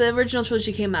the original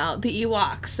trilogy came out, the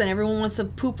Ewoks, and everyone wants to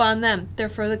poop on them. They're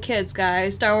for the kids,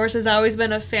 guys. Star Wars has always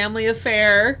been a family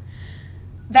affair.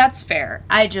 That's fair.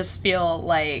 I just feel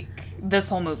like this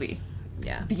whole movie,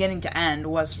 Yeah. beginning to end,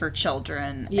 was for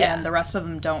children, Yeah. and the rest of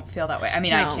them don't feel that way. I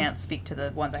mean, No. I can't speak to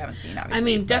the ones I haven't seen, obviously. I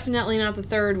mean, but- definitely not the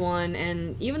third one,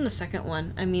 and even the second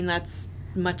one. I mean, that's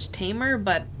much tamer,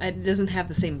 but it doesn't have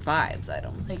the same vibes, I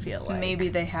don't feel like. Maybe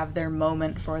they have their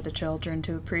moment for the children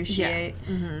to appreciate,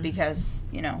 Mm-hmm. because,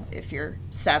 if you're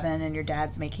 7 and your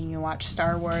dad's making you watch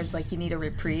Star Wars, like, you need a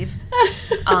reprieve.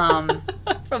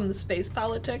 From the space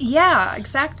politics. Yeah,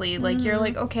 exactly. Like, you're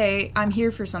like, okay, I'm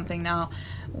here for something now.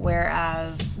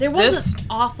 Whereas There was this, an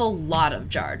awful lot of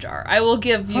Jar Jar. I will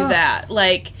give you that.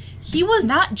 Like, he was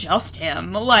not just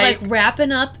him, like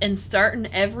wrapping up and starting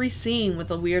every scene with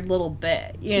a weird little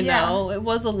bit, you Yeah. know? It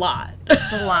was a lot.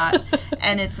 it's a lot.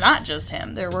 And it's not just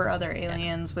him. There were other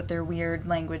aliens with their weird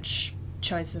language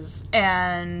choices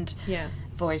and Yeah.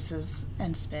 voices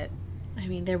and spit. I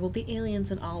mean, there will be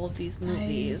aliens in all of these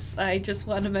movies. I just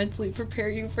want to mentally prepare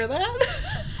you for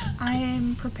that.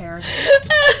 I'm prepared.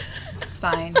 It's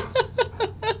fine.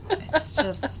 It's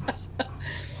just,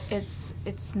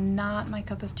 it's not my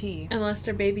cup of tea. Unless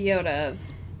they're Baby Yoda.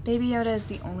 Baby Yoda is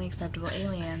the only acceptable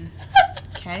alien.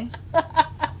 Okay?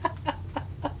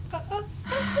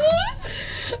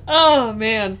 Oh,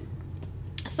 man.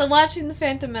 So watching The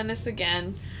Phantom Menace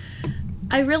again,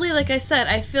 I really, like I said,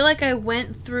 I feel like I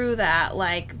went through that,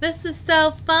 like, this is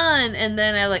so fun, and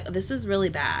then I this is really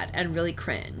bad and really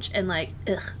cringe, and like,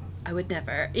 ugh, I would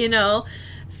never,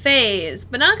 phase.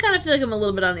 But now I kind of feel like I'm a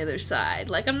little bit on the other side.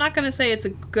 Like, I'm not going to say it's a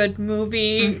good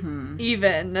movie,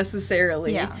 even,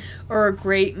 necessarily, Yeah. or a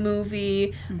great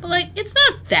movie, but, like, it's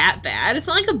not that bad. It's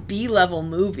not like a B-level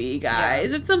movie,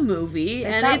 guys. It's a movie,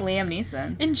 They've and got it's Liam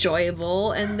Neeson.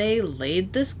 enjoyable, and they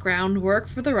laid this groundwork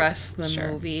for the rest of the Sure.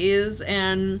 movies,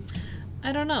 and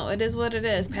I don't know, it is what it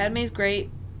is. Padme's great,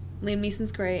 Liam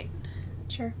Neeson's great,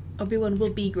 Sure. Obi-Wan will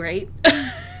be great.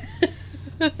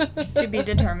 To be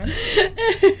determined.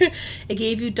 It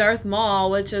gave you Darth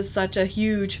Maul, which is such a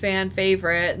huge fan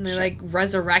favorite, and they Sure. like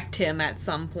resurrect him at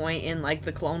some point in like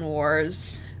the Clone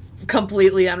Wars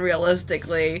completely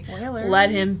unrealistically Spoilers. let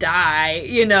him die,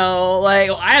 you know, like,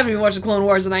 I haven't even watched the Clone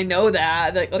Wars and I know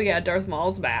that, like, oh yeah, Darth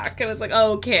Maul's back, and it's like,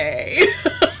 okay.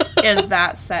 Is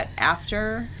that set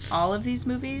after all of these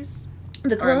movies?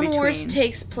 The Or in Clone Wars between?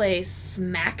 takes place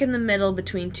smack in the middle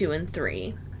between 2 and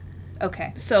 3.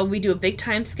 Okay. So we do a big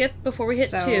time skip before we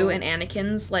hit So- 2, and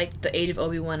Anakin's like the age of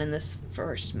Obi-Wan in this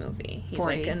first movie. He's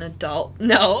 40. like an adult.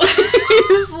 No.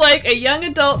 He's like a young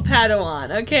adult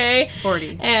Padawan, okay?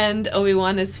 40. And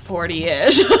Obi-Wan is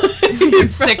 40-ish.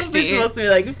 He's 60. He's supposed to be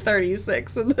like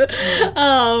 36.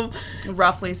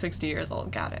 Roughly 60 years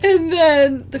old. Got it. And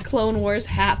then the Clone Wars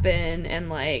happen, and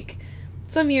like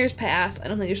some years pass. I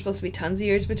don't think there's supposed to be tons of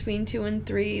years between 2 and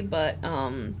 3, but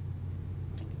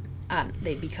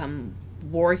they become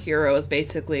war heroes,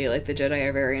 basically. Like, the Jedi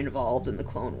are very involved in the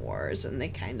Clone Wars, and they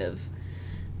kind of,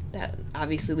 that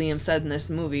obviously Liam said in this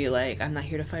movie, like, I'm not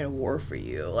here to fight a war for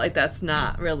you. Like, that's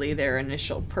not really their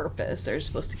initial purpose. They're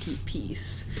supposed to keep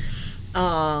peace.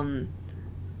 And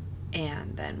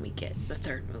then we get the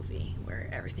third movie, where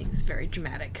everything's very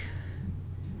dramatic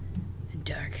and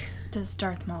dark. Does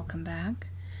Darth Maul come back?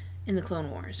 In the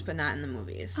Clone Wars, but not in the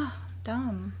movies. Oh,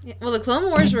 dumb. Yeah, well, the Clone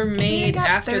Wars were He made got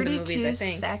after the 32 movies, I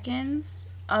think. seconds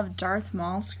of Darth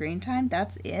Maul screen time?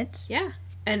 That's it? Yeah.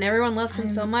 And everyone loves him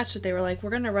so much that they were like,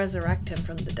 we're going to resurrect him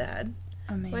from the dead.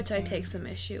 Amazing. Which I take some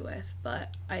issue with, but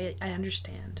I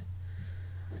understand.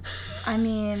 I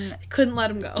mean, Couldn't let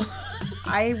him go.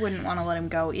 I wouldn't want to let him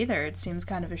go either. It seems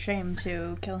kind of a shame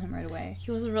to kill him right away.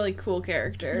 He was a really cool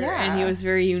character. Yeah. And he was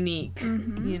very unique,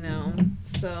 Mhm. you know.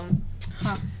 So,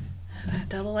 Huh. that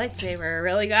double lightsaber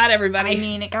really got everybody. I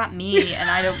mean, it got me, and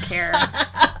I don't care.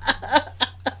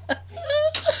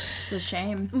 It's a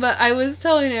shame. But I was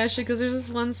telling Ashley, because there's this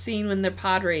one scene when they're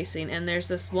pod racing, and there's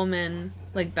this woman,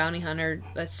 like, bounty hunter,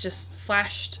 that's just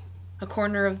flashed a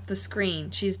corner of the screen.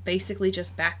 She's basically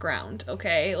just background,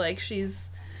 okay? Like,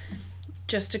 she's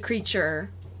just a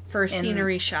creature for a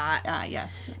scenery shot.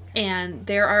 Yes. And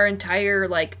there are entire,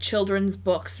 like, children's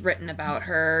books written about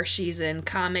her. She's in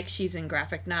comics, she's in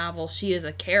graphic novels. She is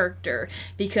a character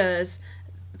because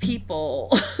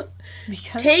people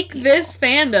Because take this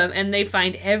fandom and they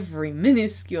find every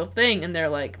minuscule thing and they're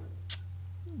like,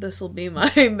 this will be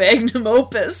my magnum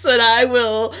opus, and I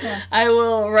will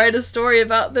write a story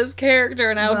about this character,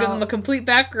 and I will give Well, them a complete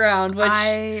background, which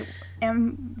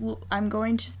I'm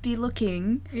going to be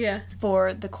looking yeah.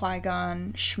 for the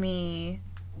Qui-Gon Shmi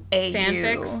AU.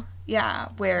 Fanfics? Yeah,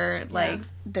 where like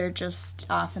they're just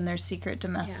off in their secret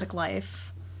domestic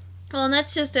life. Well, and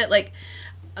that's just it. Like,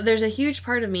 there's a huge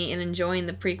part of me in enjoying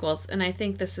the prequels, and I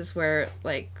think this is where,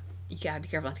 like, you gotta be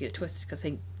careful not to get it twisted, because I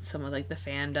think some of, like, the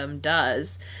fandom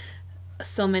does.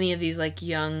 So many of these, like,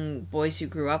 young boys who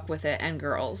grew up with it, and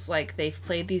girls, like, they've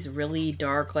played these really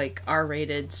dark, like,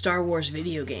 R-rated Star Wars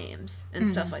video games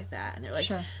and stuff like that, and they're like,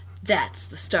 Sure. that's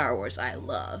the Star Wars I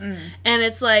love. And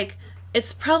it's like,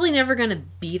 it's probably never gonna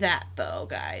be that, though,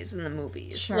 guys, in the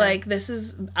movies. Sure. Like, this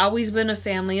has always been a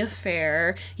family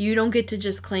affair. You don't get to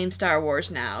just claim Star Wars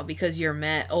now because you're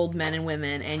old men and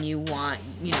women and you want,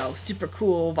 you know, super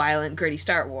cool, violent, gritty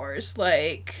Star Wars.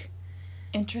 Like,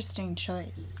 Interesting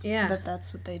choice. Yeah. But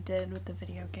that's what they did with the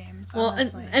video games, well,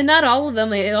 honestly. and not all of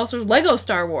them. It also Lego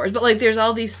Star Wars, but, like, there's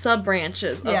all these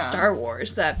sub-branches of Yeah. Star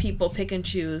Wars that people pick and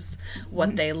choose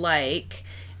what they like.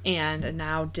 And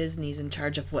now Disney's in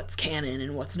charge of what's canon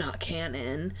and what's not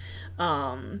canon.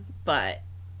 But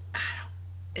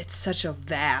it's such a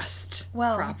vast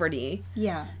property.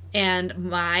 Yeah. And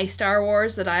my Star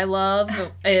Wars that I love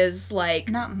is like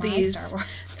Not my these Star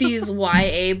Wars. these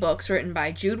YA books written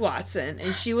by Jude Watson,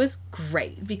 and she was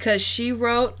great because she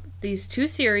wrote these two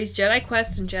series, Jedi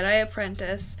Quest and Jedi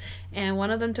Apprentice, and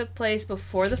one of them took place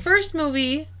before the first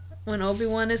movie when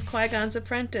Obi-Wan is Qui-Gon's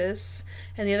apprentice,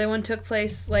 and the other one took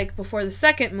place like before the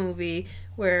second movie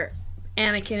where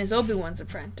Anakin is Obi-Wan's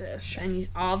apprentice. And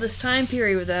all this time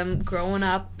period with them growing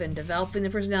up and developing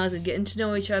their personalities and getting to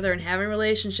know each other and having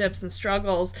relationships and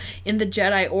struggles in the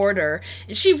Jedi Order.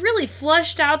 And she really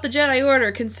fleshed out the Jedi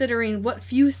Order considering what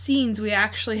few scenes we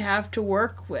actually have to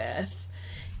work with.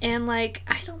 And, like,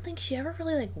 I don't think she ever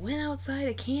really, like, went outside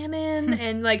of canon.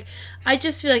 And, like, I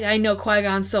just feel like I know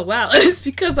Qui-Gon so well. It's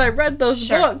because I read those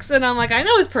books. And I'm like, I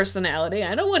know his personality.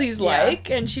 I know what he's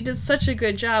like. And she did such a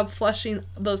good job fleshing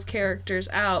those characters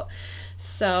out.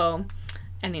 So,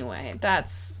 anyway,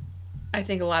 that's... I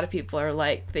think a lot of people are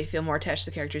like, they feel more attached to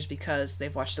the characters because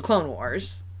they've watched the Clone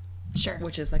Wars. Sure.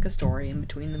 Which is like a story in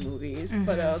between the movies.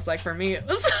 But I was like, for me, it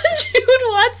was Jude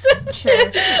Watson.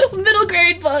 Sure. Middle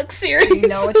grade book series. You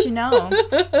know what you know.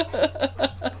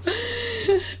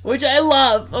 Which I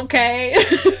love, okay?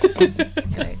 It's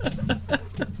great.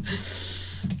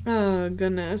 Oh,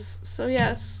 goodness. So,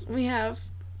 yes, we have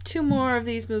 2 more of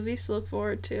these movies to look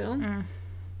forward to.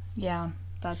 Yeah,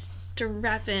 that's...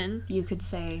 Strap in. You could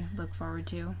say look forward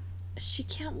to. She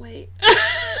can't wait.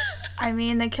 I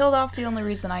mean, they killed off the only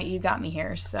reason you got me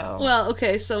here, so... Well,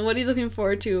 okay, so what are you looking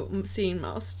forward to seeing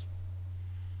most?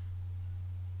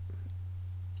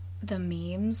 The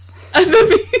memes. The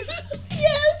memes?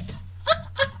 Yes!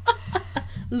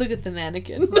 Look at the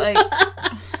mannequin. Like,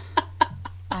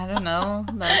 I don't know.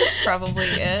 That's probably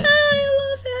it.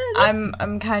 I love it.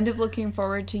 I'm kind of looking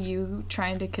forward to you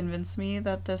trying to convince me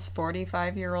that this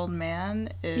 45-year-old man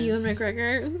is... Ewan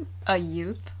McGregor. A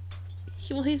youth.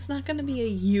 Well, he's not going to be a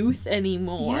youth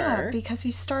anymore. Yeah, because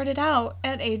he started out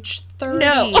at age 30.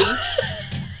 No.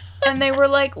 And they were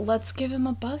like, let's give him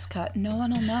a buzz cut. No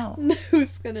one will know.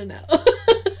 Who's going to know?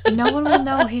 No one will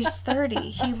know he's 30.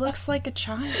 He looks like a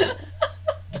child.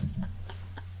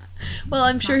 Well,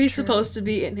 I'm It's sure not he's true. supposed to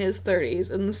be in his 30s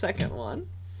in the second one.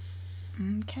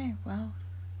 Okay, well,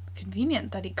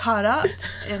 convenient that he caught up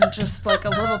in just like a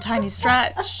little tiny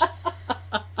stretch.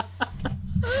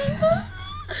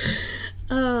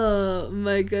 Oh,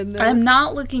 my goodness. I'm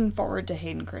not looking forward to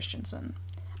Hayden Christensen.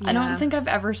 I Yeah. don't think I've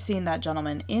ever seen that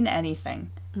gentleman in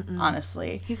anything,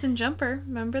 honestly. He's in Jumper.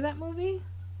 Remember that movie?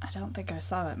 I don't think I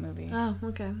saw that movie. Oh,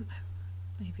 okay.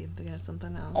 Maybe I'm thinking of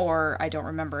something else. Or I don't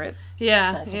remember it. yeah,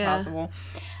 It's also yeah. possible.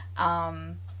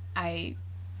 I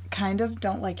kind of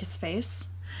don't like his face.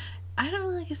 I don't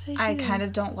really like his face I either. kind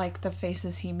of don't like the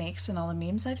faces he makes in all the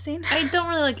memes I've seen. I don't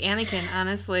really like Anakin,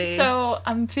 honestly. So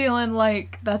I'm feeling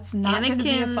like that's not going to be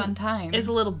a Anakin fun time. is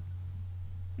a little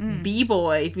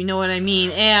b-boy, if you know what I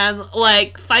mean. And,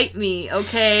 like, fight me,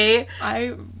 okay?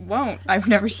 I won't. I've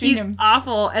never seen He's him.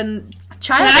 awful, and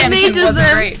Child Padme Anakin wasn't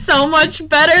deserves great. so much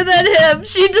better than him.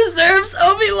 She deserves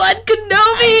Obi-Wan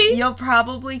Kenobi. You'll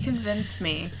probably convince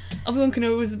me. Obi-Wan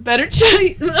Kenobi was a better child.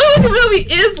 Obi-Wan Kenobi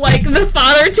is like the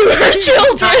father to her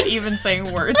children. Not even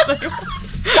saying words.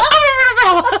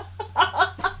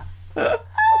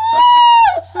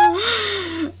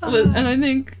 And I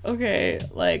think, okay,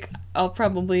 like, I'll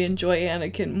probably enjoy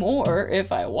Anakin more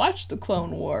if I watch the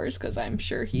Clone Wars, because I'm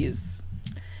sure he's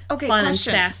Okay, fun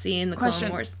question. and sassy in the Question.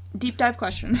 Clone Wars. Deep dive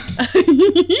question.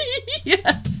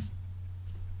 Yes.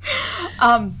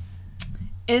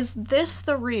 Is this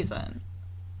the reason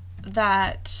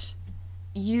that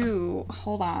you...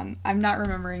 Hold on. I'm not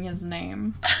remembering his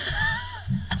name.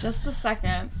 Just a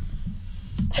second.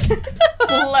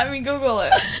 Let me Google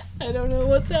it. I don't know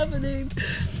what's happening.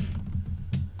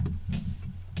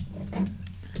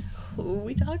 Who are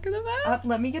we talking about?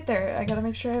 Let me get there. I gotta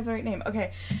make sure I have the right name.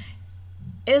 Okay.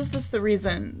 Is this the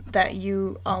reason that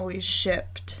you always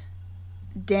shipped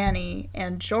Dany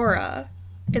and Jorah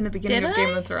in the beginning Did of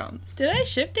Game I? of Thrones? Did I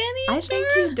ship Dany? I and think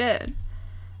Jorah? you did.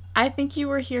 I think you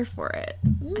were here for it.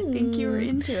 I think you were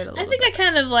into it a little I think bit. I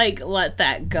kind of like let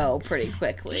that go pretty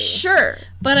quickly. Sure.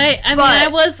 But I mean,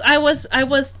 But-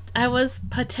 I was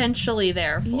potentially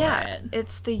there for Yeah. it.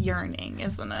 It's the yearning,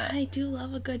 isn't it? I do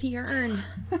love a good yearn.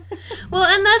 Well,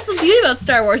 and that's the beauty about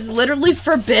Star Wars. It's literally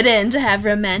forbidden to have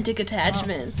romantic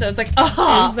attachments. So it's like,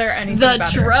 oh, Is there anything the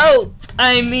better? trope.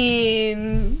 I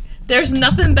mean, there's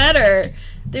nothing better.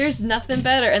 There's nothing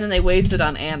better. And then they wasted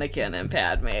on Anakin and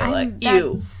Padme. Like, that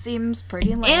ew. seems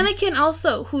pretty lame. Anakin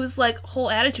also, whose like whole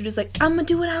attitude is like, I'm gonna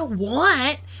do what I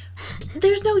want.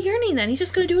 There's no yearning then. He's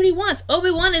just gonna do what he wants.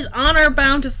 Obi-Wan is honor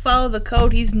bound to follow the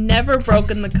code. He's never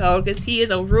broken the code because he is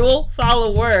a rule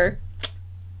follower.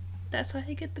 That's how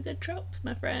you get the good tropes,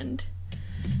 my friend.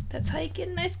 That's how you get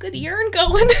a nice good yearn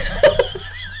going.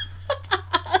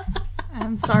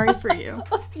 I'm sorry for you.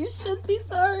 You should be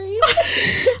sorry.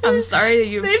 I'm sorry that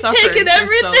you've They've suffered taken for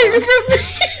everything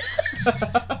so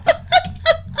long. from me.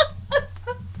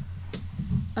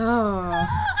 Oh.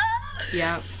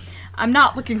 Yeah. I'm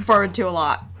not looking forward to a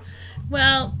lot.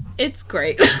 Well, it's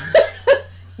great.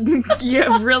 You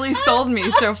have really sold me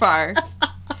so far.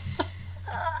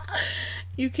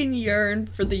 You can yearn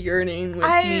for the yearning with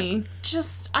me.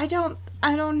 I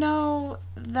don't know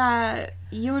that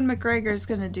Ewan McGregor's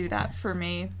gonna do that for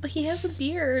me. But he has a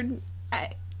beard.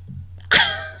 I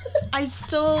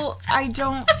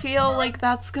don't feel like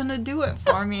that's gonna do it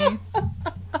for me.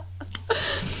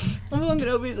 Obi-Wan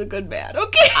Kenobi's a good man,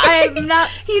 okay? I'm not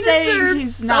He saying deserves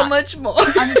he's so not. much more.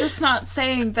 I'm just not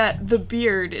saying that the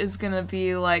beard is gonna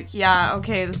be like, yeah,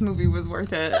 okay, this movie was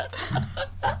worth it.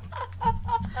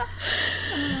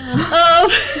 Oh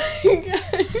my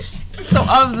gosh. So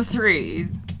of the three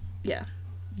Yeah.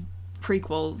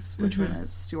 prequels, which one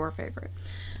is your favorite?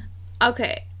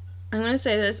 Okay. I'm gonna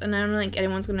say this, and I don't think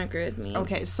anyone's gonna agree with me.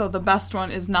 Okay, so the best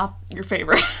one is not your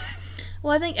favorite.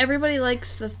 Well, I think everybody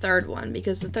likes the third one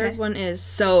because the third one is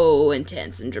so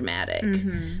intense and dramatic.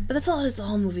 Mm-hmm. But that's all it is the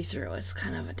whole movie through. It's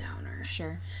kind of a downer.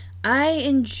 Sure. I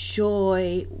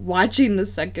enjoy watching the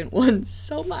second one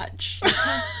so much.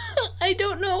 I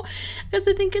don't know, because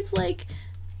I think it's like,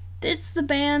 it's the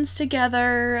bands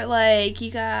together, like, you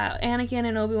got Anakin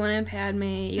and Obi-Wan and Padme.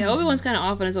 Yeah, Obi-Wan's kind of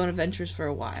off on his own adventures for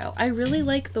a while. I really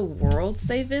like the worlds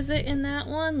they visit in that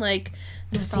one, like,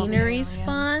 the scenery's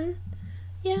fun.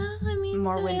 Yeah, I mean...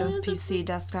 More Windows PC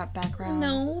desktop backgrounds.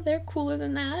 No, they're cooler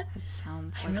than that. It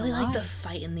sounds I really like the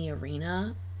fight in the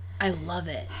arena. I love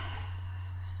it.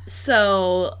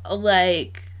 So,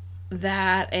 like,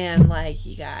 that and, like,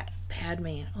 you got Padme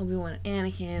and Obi-Wan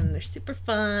and Anakin. They're super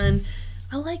fun.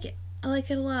 I like it. I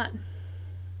like it a lot.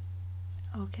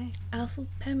 Okay. Also,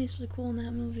 Padme's really cool in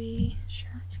that movie.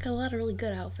 Sure. She's got a lot of really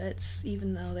good outfits,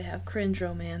 even though they have cringe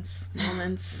romance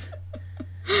moments.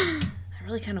 I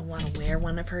really kind of want to wear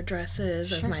one of her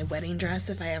dresses as my wedding dress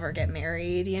if I ever get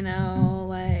married, you know?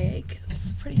 Like,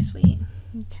 it's pretty sweet.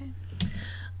 Okay.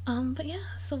 But yeah,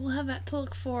 so we'll have that to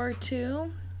look forward to.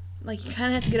 Like, you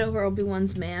kind of have to get over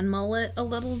Obi-Wan's man mullet a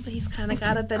little, but he's kind of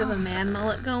got a bit of a man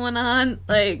mullet going on.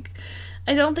 Like,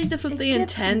 I don't think that's what they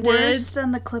intended. Worse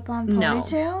than the clip-on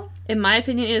ponytail? No. In my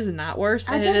opinion, it is not worse,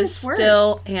 and bet it is it's worse.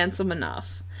 still handsome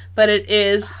enough. But it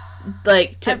is,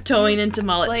 like, tiptoeing into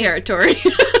mullet territory.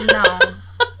 No.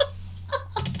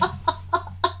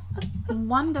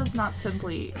 One does not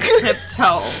simply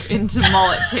tiptoe into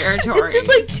mullet territory. It's just,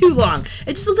 like, too long.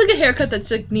 It just looks like a haircut that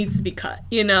just needs to be cut,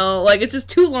 you know? Like, it's just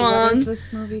too long. What is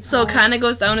this movie called? So it kind of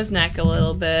goes down his neck a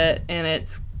little bit, and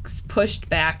it's pushed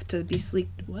back to be sleek.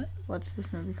 What? What's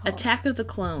this movie called? Attack of the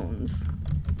Clones.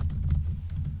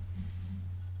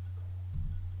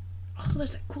 Also,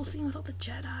 there's that cool scene with all the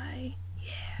Jedi.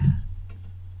 Yeah.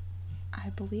 I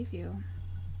believe you.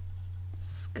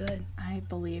 It's good. I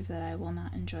believe that I will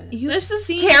not enjoy this. This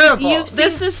is terrible.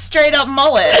 This is straight up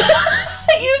mullet.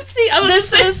 You've seen.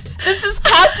 This is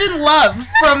Captain Love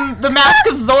from The Mask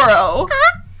of Zorro.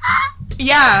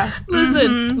 Yeah.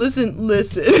 Listen.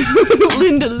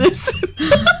 Linda, listen.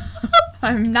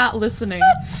 I'm not listening.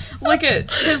 Look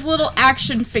at his little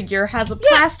action figure has a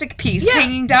plastic piece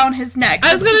hanging down his neck.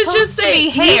 I was gonna just say,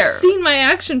 hair. You've seen my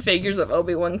action figures of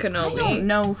Obi-Wan Kenobi. I don't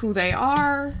know who they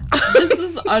are. This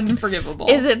is unforgivable.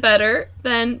 Is it better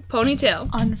than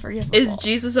Ponytail? Unforgivable. Is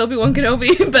Jesus Obi-Wan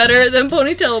Kenobi better than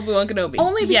Ponytail Obi-Wan Kenobi?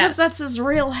 Only because that's his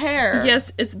real hair.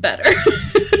 Yes, it's better.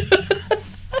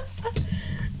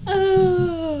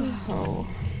 Oh.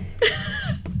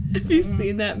 Have you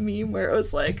seen that meme where it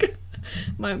was like,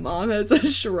 my mom has a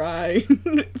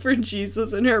shrine for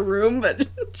Jesus in her room, but it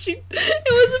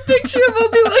was a picture of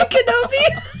Obi-Wan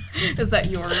Kenobi. Is that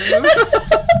your room?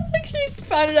 Like, she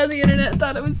found it on the internet and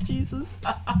thought it was Jesus.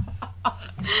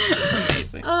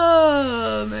 Amazing.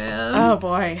 Oh, man. Oh,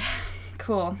 boy.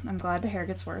 Cool. I'm glad the hair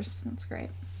gets worse. That's great.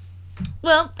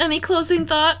 Well, any closing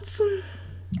thoughts?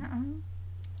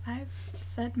 I've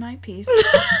said my piece.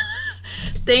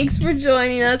 Thanks for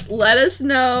joining us. Let us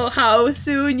know how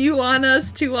soon you want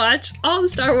us to watch all the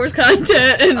Star Wars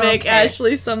content and make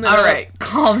Ashley sum it up. All right,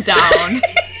 calm down.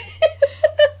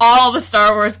 All the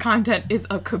Star Wars content is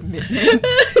a commitment.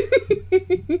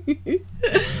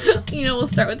 You know, we'll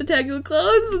start with Attack of the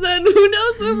Clones, and then who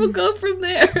knows where we'll go from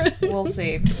there. We'll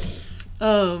see.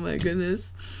 Oh my goodness.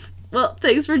 Well,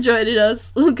 thanks for joining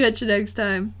us. We'll catch you next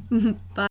time. Bye.